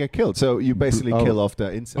 and then they get killed. So you basically kill off the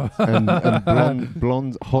incels.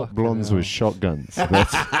 and hot blondes with shotguns.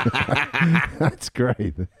 That's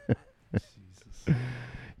great.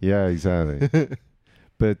 Yeah, exactly.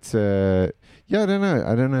 But I don't know.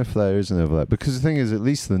 I don't know if there is an overlap, because the thing is, at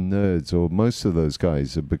least the nerds or most of those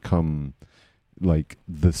guys have become like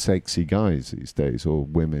the sexy guys these days, or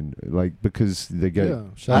women, because they get.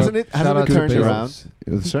 Hasn't it turned around?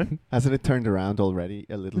 Sorry? Hasn't it turned around already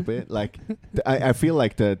a little bit? Like, I feel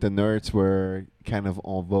like the nerds were kind of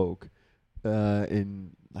en vogue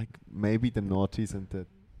in like maybe the noughties and the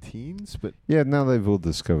teens, but now they've all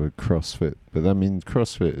discovered CrossFit. But I mean,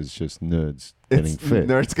 CrossFit is just nerds getting fit.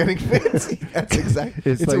 Nerds getting fit. That's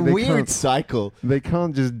exactly. It's like a weird cycle. They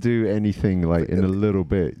can't just do anything like in a little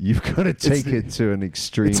bit. You've got to take it to an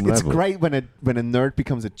extreme level. It's great when a nerd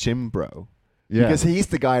becomes a gym bro. Yeah. Because he's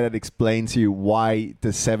the guy that explains to you why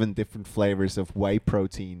the 7 different flavors of whey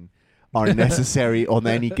protein are necessary on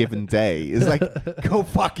any given day. It's like, go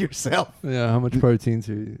fuck yourself. Yeah, how much protein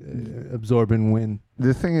to absorb and when.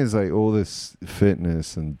 The thing is, like, all this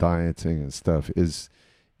fitness and dieting and stuff is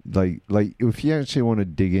like if you actually want to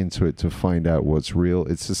dig into it to find out what's real,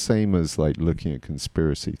 it's the same as like looking at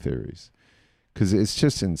conspiracy theories, because it's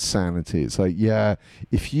just insanity. It's like,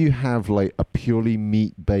 if you have like a purely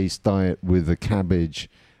meat-based diet with a cabbage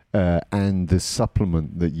and the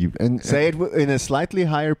supplement that you say it in a slightly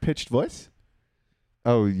higher pitched voice.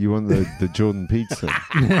 Oh, you want the Jordan pizza?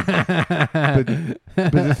 but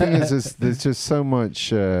the thing is, there's just so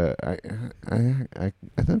much. I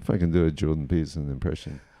don't know if I can do a Jordan Peterson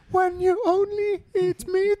impression. When you only eat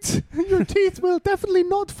meat, your teeth will definitely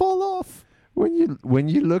not fall off. When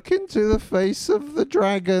you look into the face of the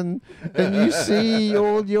dragon and you see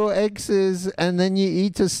all your exes, and then you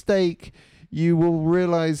eat a steak, you will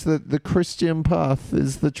realize that the Christian path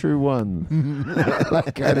is the true one.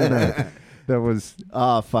 Like, I don't know. That was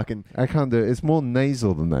fucking. I can't do it. It's more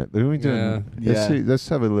nasal than that. What are we doing? Let's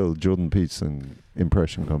have a little Jordan Peterson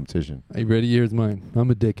impression competition. Are you ready? Here's mine.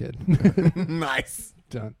 I'm a dickhead. Nice.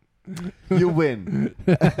 Done. You win.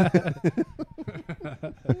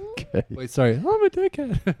 Okay. Wait, sorry. I'm a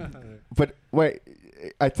dickhead. But wait,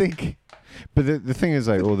 I think. But the thing is,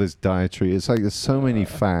 like, all this dietary, it's like there's so many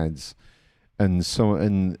fads. And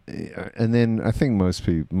then I think most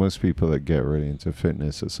people that get really into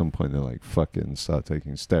fitness at some point, they're like, fuck it, and start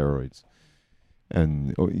taking steroids,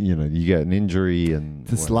 and you get an injury and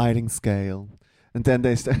the sliding scale, and then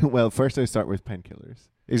they first they start with painkillers.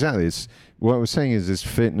 Exactly. It's what I was saying is this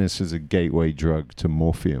fitness is a gateway drug to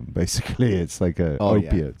morphium. Basically, it's like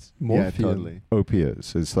opiates. Yeah. Morphium. Yeah, totally.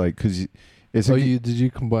 Opiates. It's like because it's. Did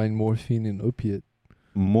you combine morphine and opiate?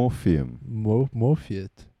 Morphium.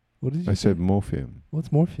 Morphiate. What did you say? Said morphium. What's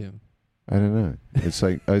morphium? I don't know. It's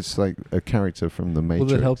like a character from the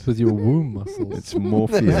Matrix. Well, it helps with your womb muscles. It's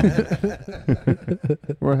morphium.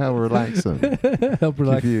 Or how relax them. Help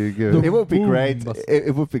relax. It would be great.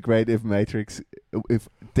 It would be great if if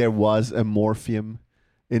there was a morphium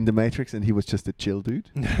in the Matrix and he was just a chill dude.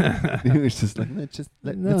 He was just like, let's just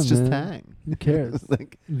hang. Who cares?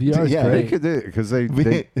 Like, VR is great. They could do it because they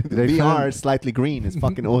VR slightly green is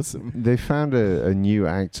fucking awesome. They found a new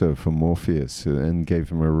actor for Morpheus and gave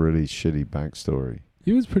him a really shitty backstory.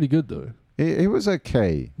 He was pretty good though. It was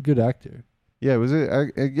okay. Good actor. Yeah, was it?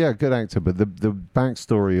 Good actor. But the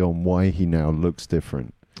backstory on why he now looks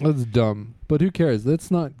different. That's dumb. But who cares? Let's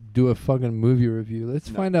not do a fucking movie review. Let's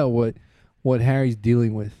find out what Harry's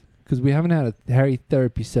dealing with, because we haven't had a Harry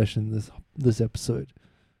therapy session this episode,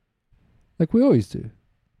 like we always do.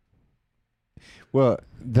 Well,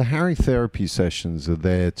 the Harry therapy sessions are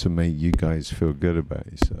there to make you guys feel good about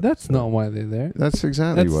yourself. That's not why they're there. That's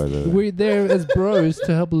exactly why they're there. We're there as bros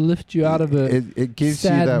to help lift you out of a It gives you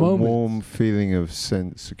sad that moment. warm feeling of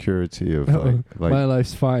security of like my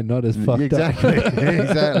life's fine, not as fucked exactly, up.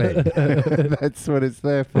 exactly. That's what it's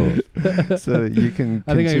there for. So you can.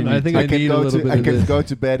 I think I need a little bit I of can this. go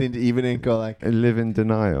to bed in the evening and go like, live in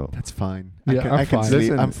denial. that's fine. Yeah, I can I'm fine. sleep.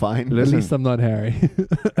 Listen, I'm fine. At least I'm not Harry.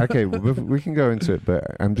 Okay, we can go into it, but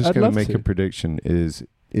I'm just I'd going love to make to. a prediction. Is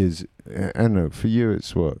I don't know. For you,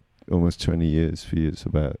 it's what, almost 20 years. For you, it's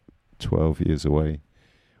about 12 years away.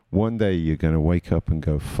 One day you're going to wake up and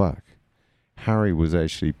go, "Fuck, Harry was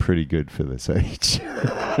actually pretty good for this age."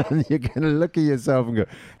 And you're going to look at yourself and go,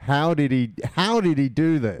 "How did he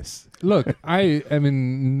do this?" Look, I am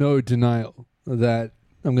in no denial that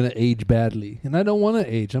I'm going to age badly. And I don't want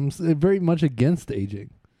to age. I'm very much against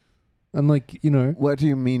aging. I'm like, What do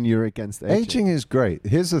you mean you're against aging? Aging is great.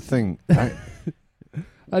 Here's the thing.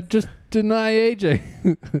 I just deny aging.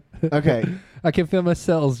 Okay, I can feel my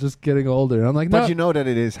cells just getting older. I'm like, but no, you know that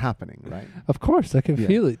it is happening, right? of course, I can Yeah.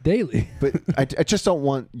 feel it daily. But I just don't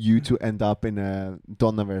want you to end up in a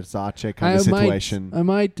Donna Versace kind of situation. I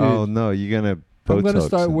might do. Oh no, you're going to Botox. I'm going to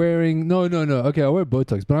start and- wearing... No. Okay, I'll wear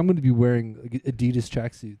Botox, but I'm going to be wearing like, Adidas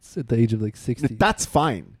tracksuits at the age of like 60. That's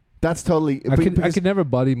fine. That's totally... I because could never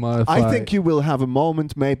body modify. I think you will have a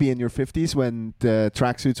moment maybe in your 50s when the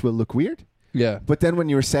tracksuits will look weird. Yeah. But then when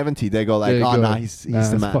you're 70, they go like, There you oh, go. nah, he's the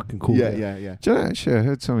that's man. fucking cool. Yeah. Do you know, actually, I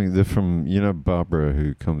heard something from Barbara,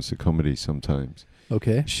 who comes to comedy sometimes.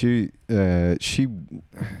 Okay. She I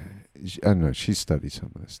don't know. She studied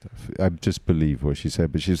some of this stuff. I just believe what she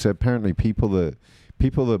said, but she said apparently people that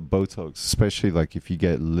Botox, especially like if you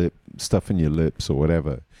get lip stuff in your lips or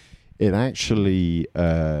whatever, it actually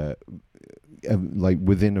like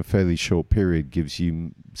within a fairly short period gives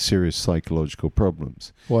you serious psychological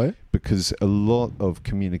problems. What? Because a lot of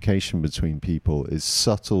communication between people is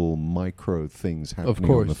subtle micro things happening on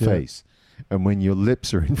course, the yeah. face. And when your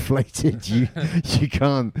lips are inflated, you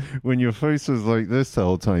can't. When your face is like this the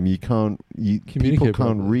whole time, you can't. People Communicate can't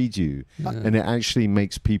properly. read you, Yeah. and it actually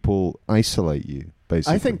makes people isolate you.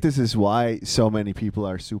 Basically, I think this is why so many people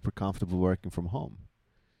are super comfortable working from home.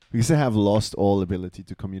 Because they have lost all ability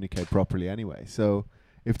to communicate properly anyway. So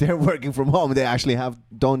if they're working from home, they actually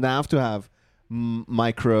don't have to have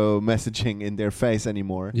micro messaging in their face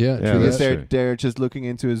anymore. Yeah, Yeah, true. Because that's true. they're just looking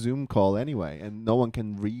into a Zoom call anyway, and no one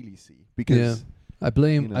can really see. Because I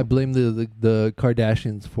blame you know. I blame the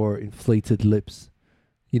Kardashians for inflated lips.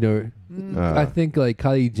 I think like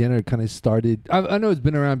Kylie Jenner kind of started. I know it's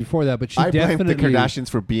been around before that, but she I blame definitely. the Kardashians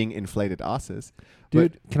for being inflated asses.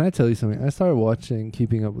 Dude, can I tell you something? I started watching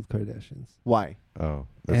Keeping Up with Kardashians. Why? Oh,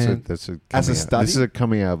 And that's a as a coming out- study? This is a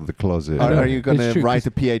coming out of the closet. I know. Are you going It's to true, write 'cause-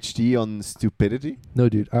 a PhD on stupidity? No,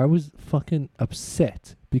 dude, I was fucking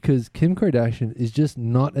upset because Kim Kardashian is just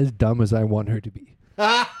not as dumb as I want her to be.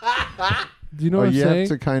 Do you know what I'm you saying? have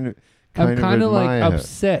to kind of I'm kind of like admire her.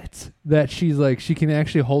 upset that she's like she can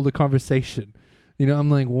actually hold a conversation.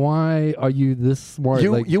 I'm like, why are you this smart?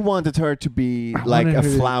 You like, you wanted her to be I like wanted a her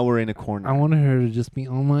to- flower in a corner. I wanted her to just be,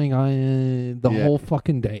 oh my god, the Yeah. whole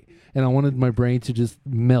fucking day, and I wanted my brain to just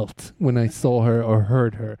melt when I saw her or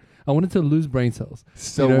heard her. I wanted to lose brain cells.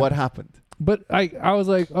 So what happened? But I was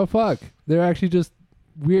like, oh fuck, they're actually just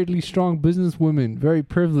weirdly strong businesswomen, very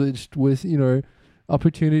privileged with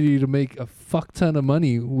opportunity to make a fuck ton of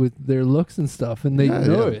money with their looks and stuff, and they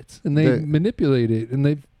know it, and they manipulate it, and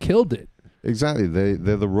they've killed it. Exactly.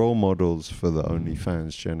 They're the role models for the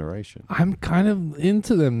OnlyFans generation. I'm kind of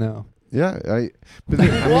into them now. Yeah,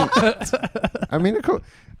 I mean, of course,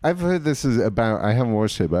 I've heard this is about. I haven't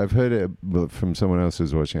watched it, but I've heard it from someone else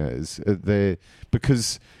who's watching it. Is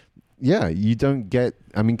because you don't get.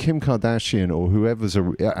 I mean, Kim Kardashian or whoever's.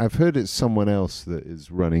 I've heard it's someone else that is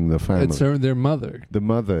running the family. It's their mother. The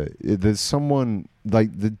mother. There's someone like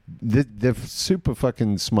they're super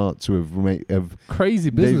fucking smart to have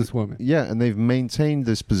Crazy businesswoman. Yeah, and they've maintained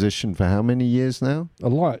this position for how many years now? A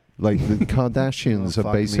lot. Like the Kardashians Oh, are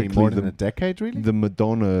fuck me, basically more than a decade, really. the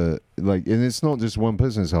Madonna, like, and it's not just one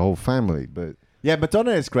person; it's a whole family. But Yeah,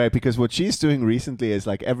 Madonna is great because what she's doing recently is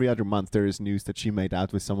like every other month there is news that she made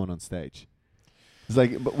out with someone on stage. It's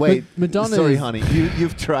like, but wait, Madonna sorry, is- honey,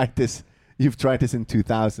 you've tried this. You've tried this in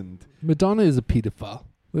 2000. Madonna is a pedophile.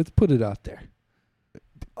 Let's put it out there.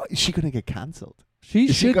 Oh, is she gonna get cancelled? She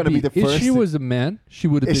Is she should gonna be the If first- she was a man, she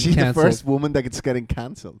would have Is been she the cancelled. first woman that gets getting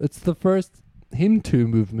cancelled? It's the first Him Too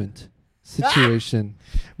movement situation.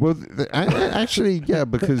 well, actually, yeah,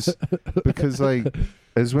 because like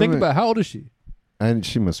as women, Think about how old is she? and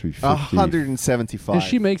she must be 50. 175. And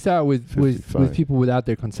she makes out with 55. people without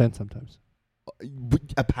their consent sometimes.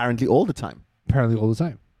 Apparently all the time. Apparently all the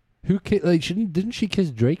time. Didn't she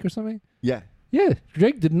kiss Drake or something? Yeah. Yeah,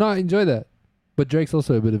 Drake did not enjoy that. But Drake's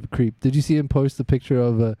also a bit of a creep. Did you see him post a picture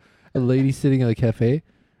of a lady sitting at a cafe?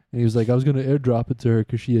 And he was like, I was going to airdrop it to her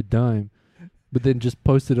because she had dime. But then just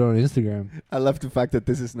posted it on Instagram. I love the fact that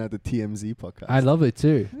this is now the TMZ podcast. I love it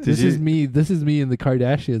too. This is me and the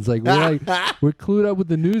Kardashians. Like we're clued up with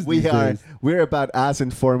the news these days. We're about as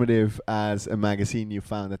informative as a magazine you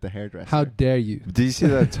found at the hairdresser. How dare you? Do you see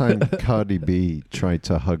that time Cardi B tried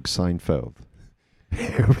to hug Seinfeld?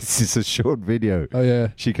 It was just a short video. Oh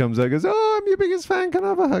yeah. She comes out and goes, "Oh, I'm your biggest fan. Can I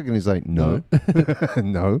have a hug?" And he's like, "No,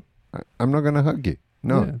 no, I'm not going to hug you.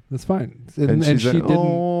 No, yeah, that's fine." And she's she like, didn't.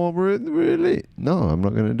 "Oh, really? No, I'm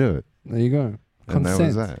not going to do it." There you go. And that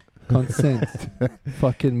was that. Consent.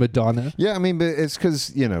 Fucking Madonna. Yeah, I mean, but it's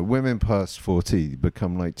because, women past 40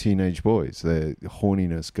 become like teenage boys. Their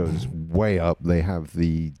horniness goes way up. They have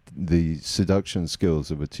the seduction skills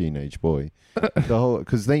of a teenage boy.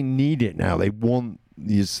 Because they need it now. They want,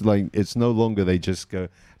 it's no longer they just go,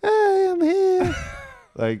 "Hey, I'm here."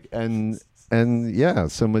 And yeah,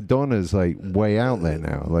 so Madonna's like way out there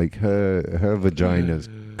now. Like her vagina's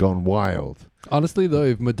gone wild. Honestly, though,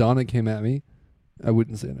 if Madonna came at me, I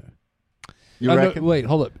wouldn't say no. You reckon? No, wait,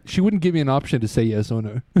 hold up. She wouldn't give me an option to say yes or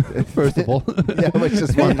no. First of all. Yeah, but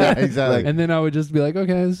just one. Yeah, exactly. And then I would just be like,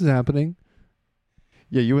 okay, this is happening.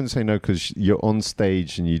 Yeah, you wouldn't say no because you're on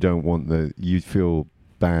stage and you don't want you feel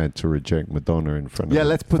bad to reject Madonna in front of Yeah,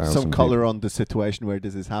 let's put 1,000 some color people. on the situation where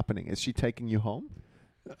this is happening. Is she taking you home?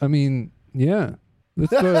 I mean, yeah.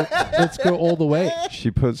 Let's go all the way.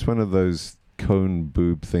 She puts one of those cone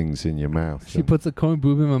boob things in your mouth. She puts a cone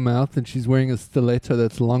boob in my mouth and she's wearing a stiletto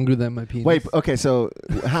that's longer than my penis. Wait, okay, so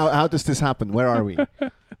how does this happen? Where are we?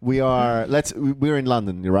 We're in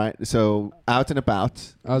London, right? So out and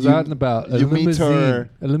about. I was out and about. You meet her.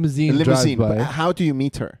 A limousine drives by. But how do you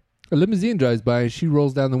meet her? A limousine drives by and she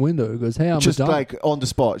rolls down the window and goes, "Hey, I'm just Madonna." like on the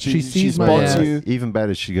spot. She sees my spots ass. you. Even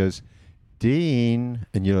better, she goes, "Dean,"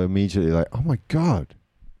 and you're immediately like, "Oh my God."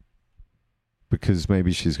 Because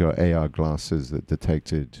maybe she's got AR glasses that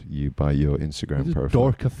detected you by your Instagram You just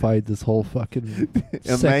profile. dorkified this whole fucking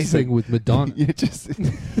sex Amazing. thing with Madonna. You just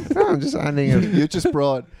No, I'm just adding you just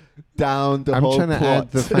brought down the I'm whole trying to plot.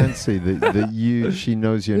 add the fancy that she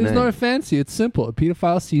knows your It's name. not fancy. It's simple. A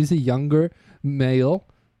pedophile sees a younger male,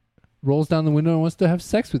 rolls down the window and wants to have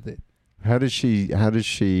sex with it. How does she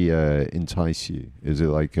entice you? Is it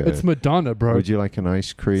like It's Madonna, bro. would you like an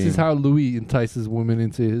ice cream? This is how Louis entices women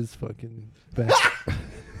into his fucking back.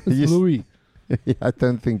 It's Yes. Louis. I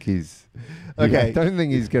don't think he's Okay. I don't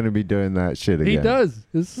think he's going to be doing that shit again. He does.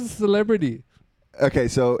 This is a celebrity. Okay,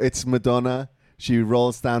 so it's Madonna. She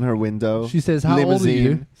rolls down her window. She says, "How old are you?"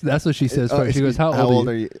 Limousine. That's what she says first. She goes, "How old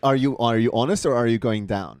are you?" Are you honest or are you going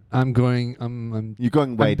down? I'm going. You're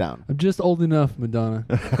going way down. I'm just old enough, Madonna.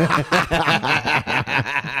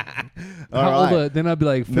 All How right. old? Then I'd be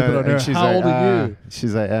like, flip it on her. and she's How like, old are you?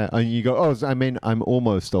 She's like, and you go, "Oh, I mean, I'm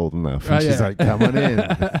almost old enough." Oh, And she's yeah. like, "Come on in."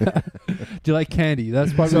 Do you like candy?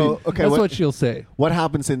 That's probably So, okay, that's what- what she'll say. What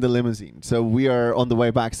happens in the limousine? So we are on the way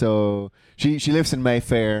back. So she lives in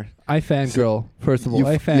Mayfair. I fangirl, first of all. You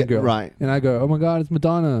I f- fangirl. yeah, right. And I go, "Oh my God, it's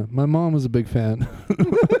Madonna. My mom was a big fan."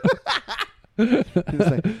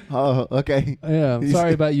 It's like, oh, okay. Yeah, I'm He's-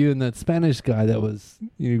 sorry about you and that Spanish guy that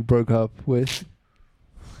you broke up with.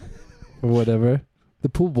 Or whatever. The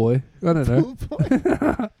pool boy. I don't know.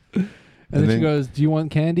 And then she then- goes, "Do you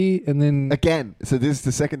want candy?" And then, Again, so this is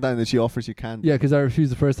the second time that she offers you candy. yeah, because I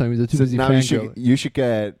refused the first time. He was too So busy now fangirling. you should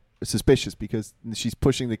get suspicious because she's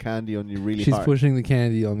pushing the candy on you really She's hard. pushing the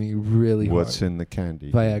candy on me really What's hard. in the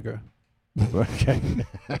candy? Viagra. Okay.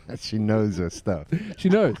 She knows her stuff. She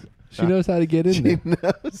knows. She knows how to get in She there.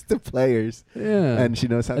 knows the players Yeah. and she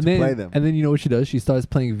knows how and to then, play them. And then you know what she does? She starts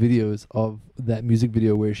playing videos of that music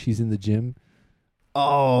video where she's in the gym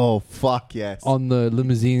Oh, fuck yes. on the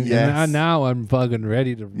limousine. Yes. And now I'm fucking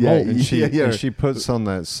ready to roll. Yeah, And she, yeah. and she puts on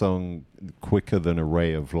that song quicker than a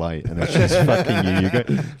ray of light, and it's just fucking you. You go,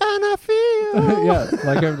 and I feel.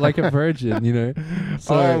 Yeah, like a virgin, you know.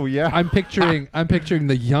 So Oh, yeah. I'm picturing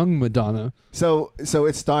the young Madonna. So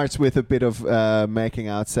it starts with a bit of making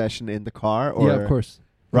out session in the car, or Yeah, of course.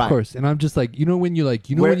 Right. Of course. And I'm just like, you know when you like,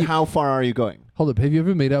 Where, when you how far are you going? hold up, have you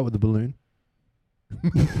ever made out with a balloon?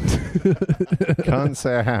 Can't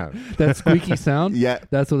say I have. That squeaky sound? Yeah,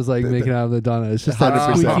 That's what it's like making out with Madonna. It's just that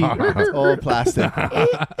 100%. squeaky. It's all plastic,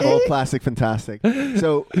 all plastic, fantastic.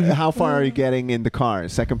 So how far are you getting in the car?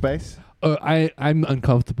 Second base? I'm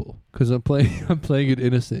uncomfortable because I'm playing it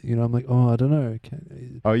innocent. You know, I'm like, oh, I don't know.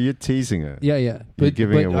 Oh, you're teasing her. Yeah. You're But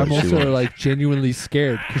giving her what I'm she also wants. like genuinely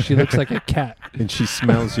scared because she looks like a cat. And she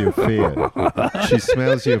smells your fear. She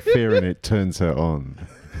smells your fear and it turns her on.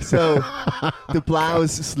 So the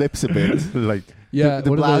blouse slips a bit. Like, Yeah, the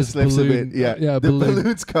one of blouse those slips a balloon- bit. Yeah, yeah, the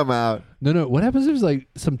balloons come out. No. What happens if like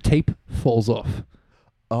some tape falls off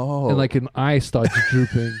Oh, and like an eye starts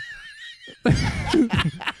drooping?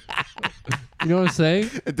 You know what I'm saying?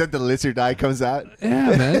 and then the lizard eye comes out.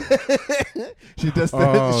 Yeah, man. She does.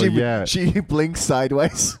 Oh, yeah. She blinks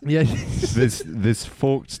sideways. Yeah. this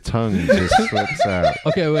forked tongue just slips out.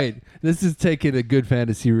 Okay, wait. This is taking a good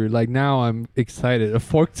fantasy route. Like now, I'm excited. A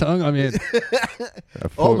forked tongue. I mean,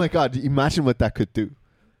 Oh my god! Imagine what that could do.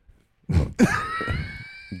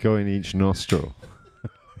 Go in each nostril.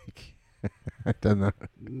 I don't know.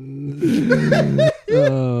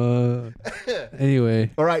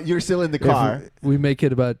 Anyway, All right, you're still in the car. we make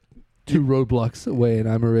it about 2 roadblocks away, and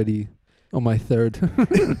I'm already on my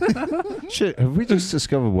 3rd. Shit, have we just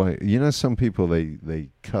discovered why? You know, some people they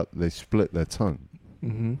split their tongue.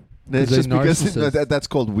 Mm-hmm. It's They're just because narcissists. that's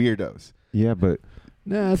called weirdos. Yeah, but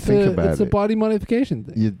Nah, it's Think about it's a it. body modification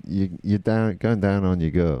thing. you're going down on your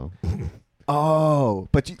girl. Oh,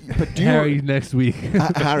 but do you, Harry next week.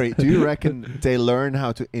 Harry, do you reckon they learn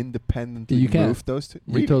how to independently You can. move those two?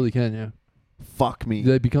 You totally can, yeah. Fuck me.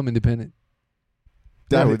 They become independent.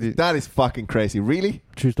 That Yeah, is- with you- that is fucking crazy. Really?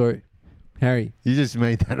 True story. Harry, You just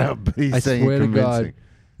made that up, but he's I saying swear to convincing. God,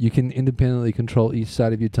 you can independently control each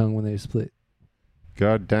side of your tongue when they split.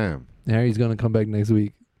 God damn. Harry's gonna come back next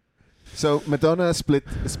week. So Madonna split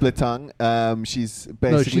tongue. She's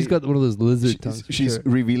basically No, she's got one of those lizard tongues. for she's sure.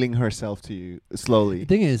 revealing herself to you slowly. The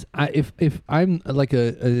thing is, if I'm like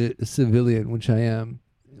a civilian, which I am,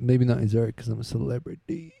 maybe not in Zurich because I'm a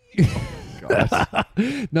celebrity. God.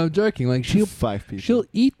 No, I'm joking. Like she'll 5 people. she'll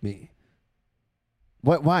eat me.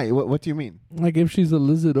 What? Why? What do you mean? Like if she's a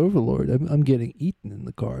lizard overlord, I'm getting eaten in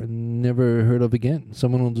the car and never heard of again.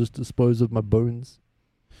 Someone will just dispose of my bones.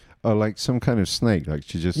 Oh, like some kind of snake. Like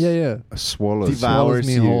she just Yeah. swallows. Devours Swallows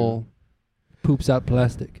me you. whole, poops out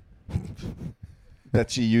plastic.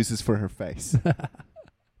 That she uses for her face.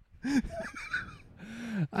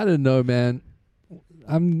 I don't know, man.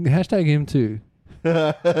 I'm hashtag him too.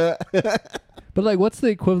 But like, what's the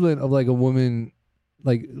equivalent of like a woman?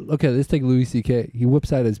 Like, okay, let's take Louis C.K. He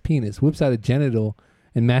whips out his penis, whips out a genital,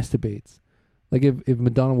 and masturbates. Like if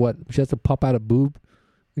Madonna, what, she has to pop out a boob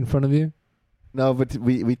in front of you? No, but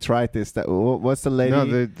we tried this. What's the lady?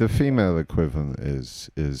 No, the female equivalent is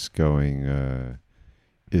going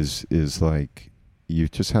is like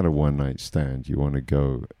you've just had a one night stand. You want to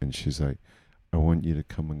go, and she's like, "I want you to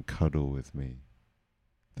come and cuddle with me."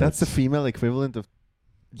 That's the female equivalent of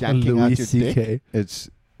yanking Louis out your dick. C.K. It's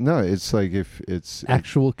no. It's like if it's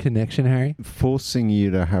Actual connection, Harry. forcing you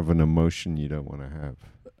to have an emotion you don't want to have.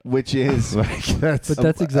 Which is Like that's But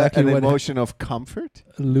that's exactly an what emotion of comfort.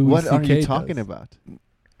 Louis What C.K. are you talking does. about?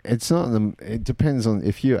 it's not the. It depends on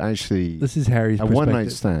if you actually This is Harry's a perspective. one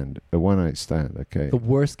night stand. A one night stand. Okay. The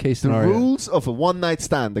worst case The scenario. rules of a one-night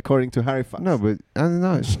stand, according to Harry Fox. No, but I don't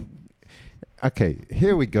know. Okay,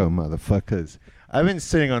 here we go, motherfuckers. I've been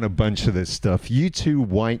sitting on a bunch of this stuff. You two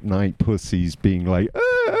white knight pussies being like,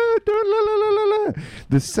 don't la la la la la.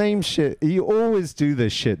 The same shit. You always do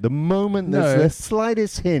this shit. The moment there's No. the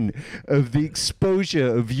slightest hint of the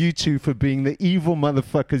exposure of you two for being the evil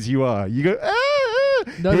motherfuckers you are, you go,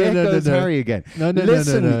 No, here no, no, goes no. Harry again. No, no,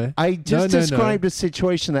 Listen, no, no, no. I just No, no, no. described a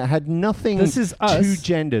situation that had nothing This is us. too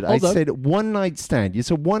gendered. Hold I up. said one night stand. It's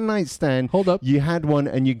a one night stand. Hold up. You had one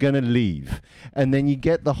and you're gonna leave, and then you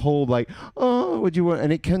get the whole like, oh, what do you want?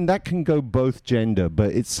 And that can go both gender,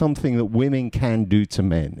 but it's something that women can do to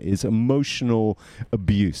men. Is emotional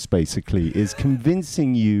abuse, basically, is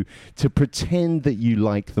convincing you to pretend that you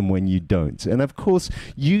like them when you don't. And of course,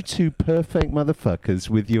 you two perfect motherfuckers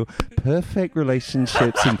with your perfect relationships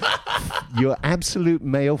and your absolute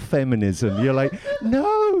male feminism. You're like,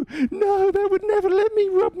 no, that would never let me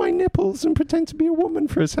rub my nipples and pretend to be a woman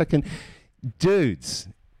for a second. Dudes,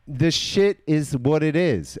 the shit is what it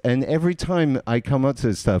is. And every time I come up to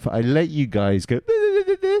this stuff, I let you guys go,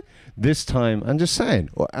 this time, I'm just saying.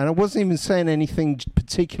 And I wasn't even saying anything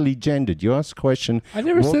particularly gendered. You asked a question. I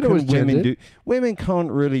never what said it can was women gendered. do? Women can't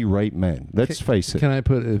really rape men. Let's face it. Can I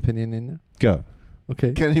put an opinion in there? Go.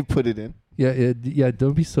 Okay. Can you put it in? Yeah.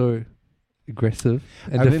 Don't be so aggressive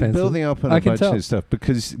and I've defensive. been building up on I a can bunch tell. of stuff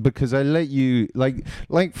because I let you like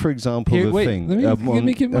for example Here, the wait, thing. let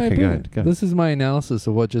me give my okay, opinion. Go ahead. This is my analysis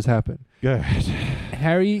of what just happened. Go ahead.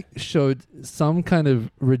 Harry showed some kind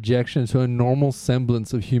of rejection to a normal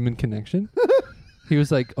semblance of human connection. He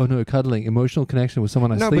was like, "Oh no, cuddling, emotional connection with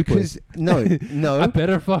someone I sleep with." No. I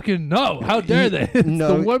better fucking know. How dare they? It's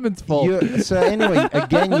the women's fault. So anyway,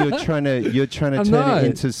 again, you're trying to turn it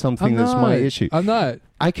into something that's my issue. I'm not.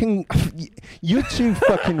 You're two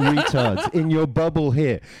fucking retards in your bubble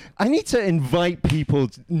here. I need to invite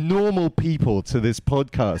normal people to this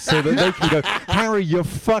podcast so that they can go, Harry, you're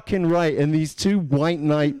fucking right. And these two white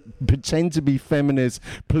knight pretend to be feminists.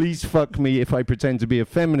 Please fuck me if I pretend to be a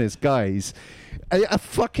feminist, guys. Are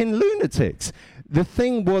fucking lunatics. The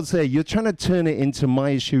thing was there, you're trying to turn it into my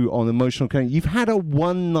issue on emotional connection. You've had a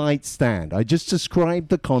one-night stand. I just described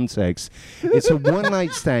the context. It's a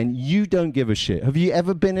one-night stand. You don't give a shit. Have you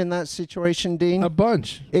ever been in that situation, Dean? A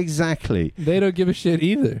bunch. Exactly. They don't give a shit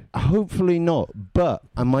either. Hopefully not. But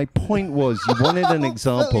my point was, you wanted an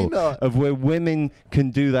example of where women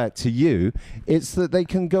can do that to you. It's that they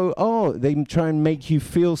can go, they try and make you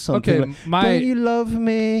feel something. Okay, like, don't you love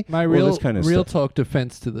me? My real talk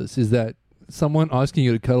defense to this is that someone asking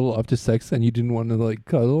you to cuddle after sex and you didn't want to like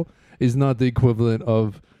cuddle is not the equivalent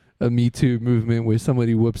of a Me Too movement where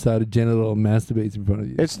somebody whips out a genital and masturbates in front of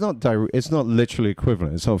you. It's not literally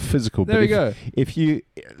equivalent. It's not physical. There but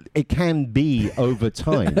it can be over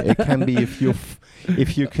time. It can be if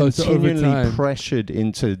you're continually pressured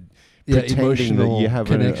into pretending that you have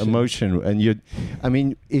an emotion, and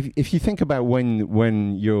if you think about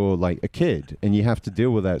when you're like a kid and you have to deal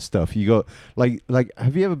with that stuff, you got like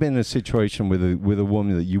have you ever been in a situation with a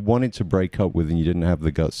woman that you wanted to break up with and you didn't have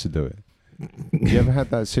the guts to do it? You ever had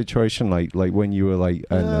that situation like when you were like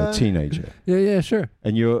a teenager? Yeah, sure.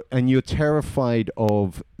 And you're terrified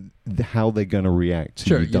of how they're going to react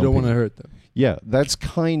to you don't want to hurt them. Yeah, that's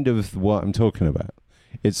kind of what I'm talking about.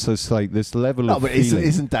 It's just like this level of feeling.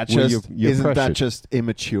 Isn't that just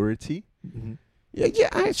immaturity? Mm-hmm. Yeah,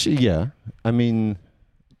 actually, yeah. I mean,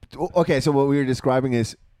 okay. So what we were describing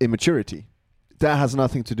is immaturity. That has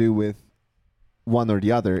nothing to do with one or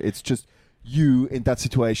the other. It's just you in that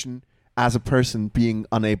situation as a person being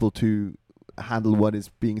unable to handle what is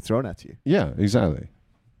being thrown at you. Yeah, exactly.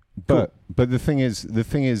 But the thing is,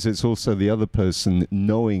 it's also the other person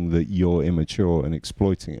knowing that you're immature and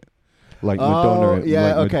exploiting it. Like Madonna.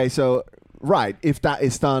 Yeah. Okay. So right, if that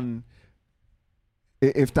is done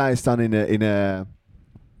in a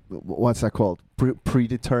what's that called?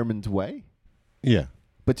 Predetermined way. Yeah.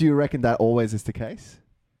 But do you reckon that always is the case?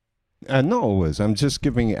 Not always. I'm just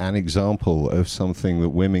giving an example of something that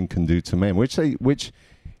women can do to men, which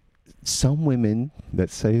some women,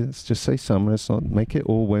 let's just say some. Let's not make it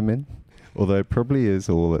all women, although it probably is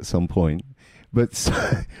all at some point. But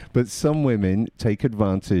some women take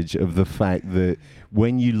advantage of the fact that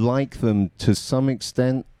when you like them to some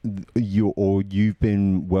extent, you've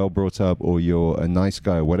been well brought up, or you're a nice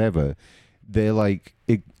guy or whatever, they're like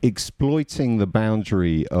exploiting the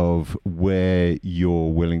boundary of where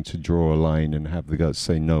you're willing to draw a line and have the guts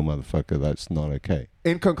say, no, motherfucker, that's not okay.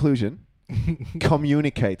 In conclusion,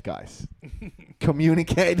 communicate, guys.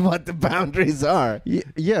 Communicate what the boundaries are.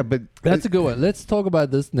 Yeah, but that's a good one. Let's talk about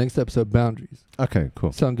this next episode. Boundaries. Okay,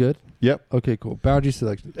 cool. Sound good? Yep. Okay, cool. Boundary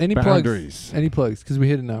selection. Any plugs? Any plugs? Because we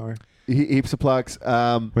hit an hour. Heaps of plugs.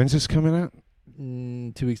 When's this coming out?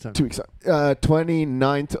 2 weeks time. 2 weeks time.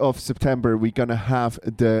 29th of September, we're gonna have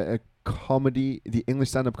the English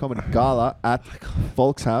stand-up comedy gala at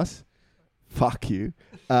Volkshaus. Fuck you.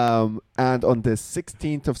 And on the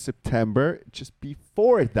 16th of September, just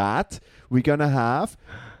before that, we're going to have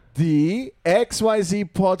the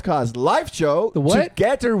XYZ podcast live show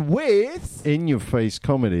together with In Your Face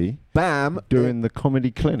Comedy. Bam. During the Comedy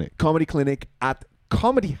Clinic. Comedy Clinic at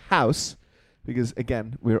Comedy House. Because,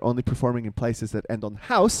 again, we're only performing in places that end on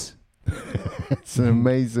house. It's going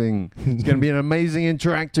to be an amazing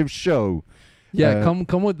interactive show. Yeah,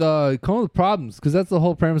 come with problems, because that's the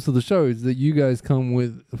whole premise of the show, is that you guys come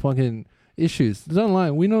with fucking issues. Don't lie.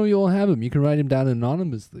 We know you all have them. You can write them down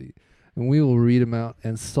anonymously, and we will read them out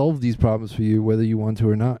and solve these problems for you, whether you want to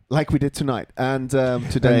or not. Like we did tonight and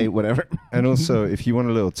today, whatever. And also, if you want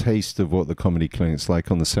a little taste of what the Comedy Clinic's like,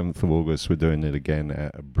 on the 7th of August, we're doing it again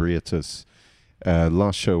at Briatus.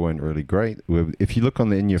 Last show went really great. If you look on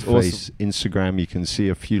the In Your Face Instagram, you can see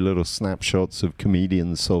a few little snapshots of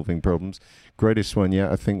comedians solving problems. Greatest one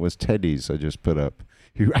yet, I think, was Teddy's I just put up,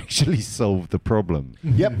 who actually solved the problem.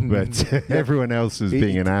 Yep. But everyone else was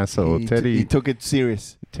being an asshole. He took it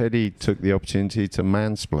serious. Teddy took the opportunity to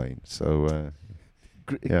mansplain. So,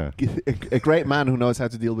 yeah. A great man who knows how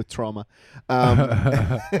to deal with trauma.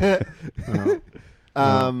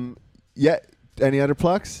 Yeah. Any other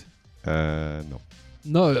plugs? No.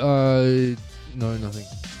 No, nothing.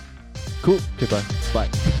 Cool. Goodbye. Bye.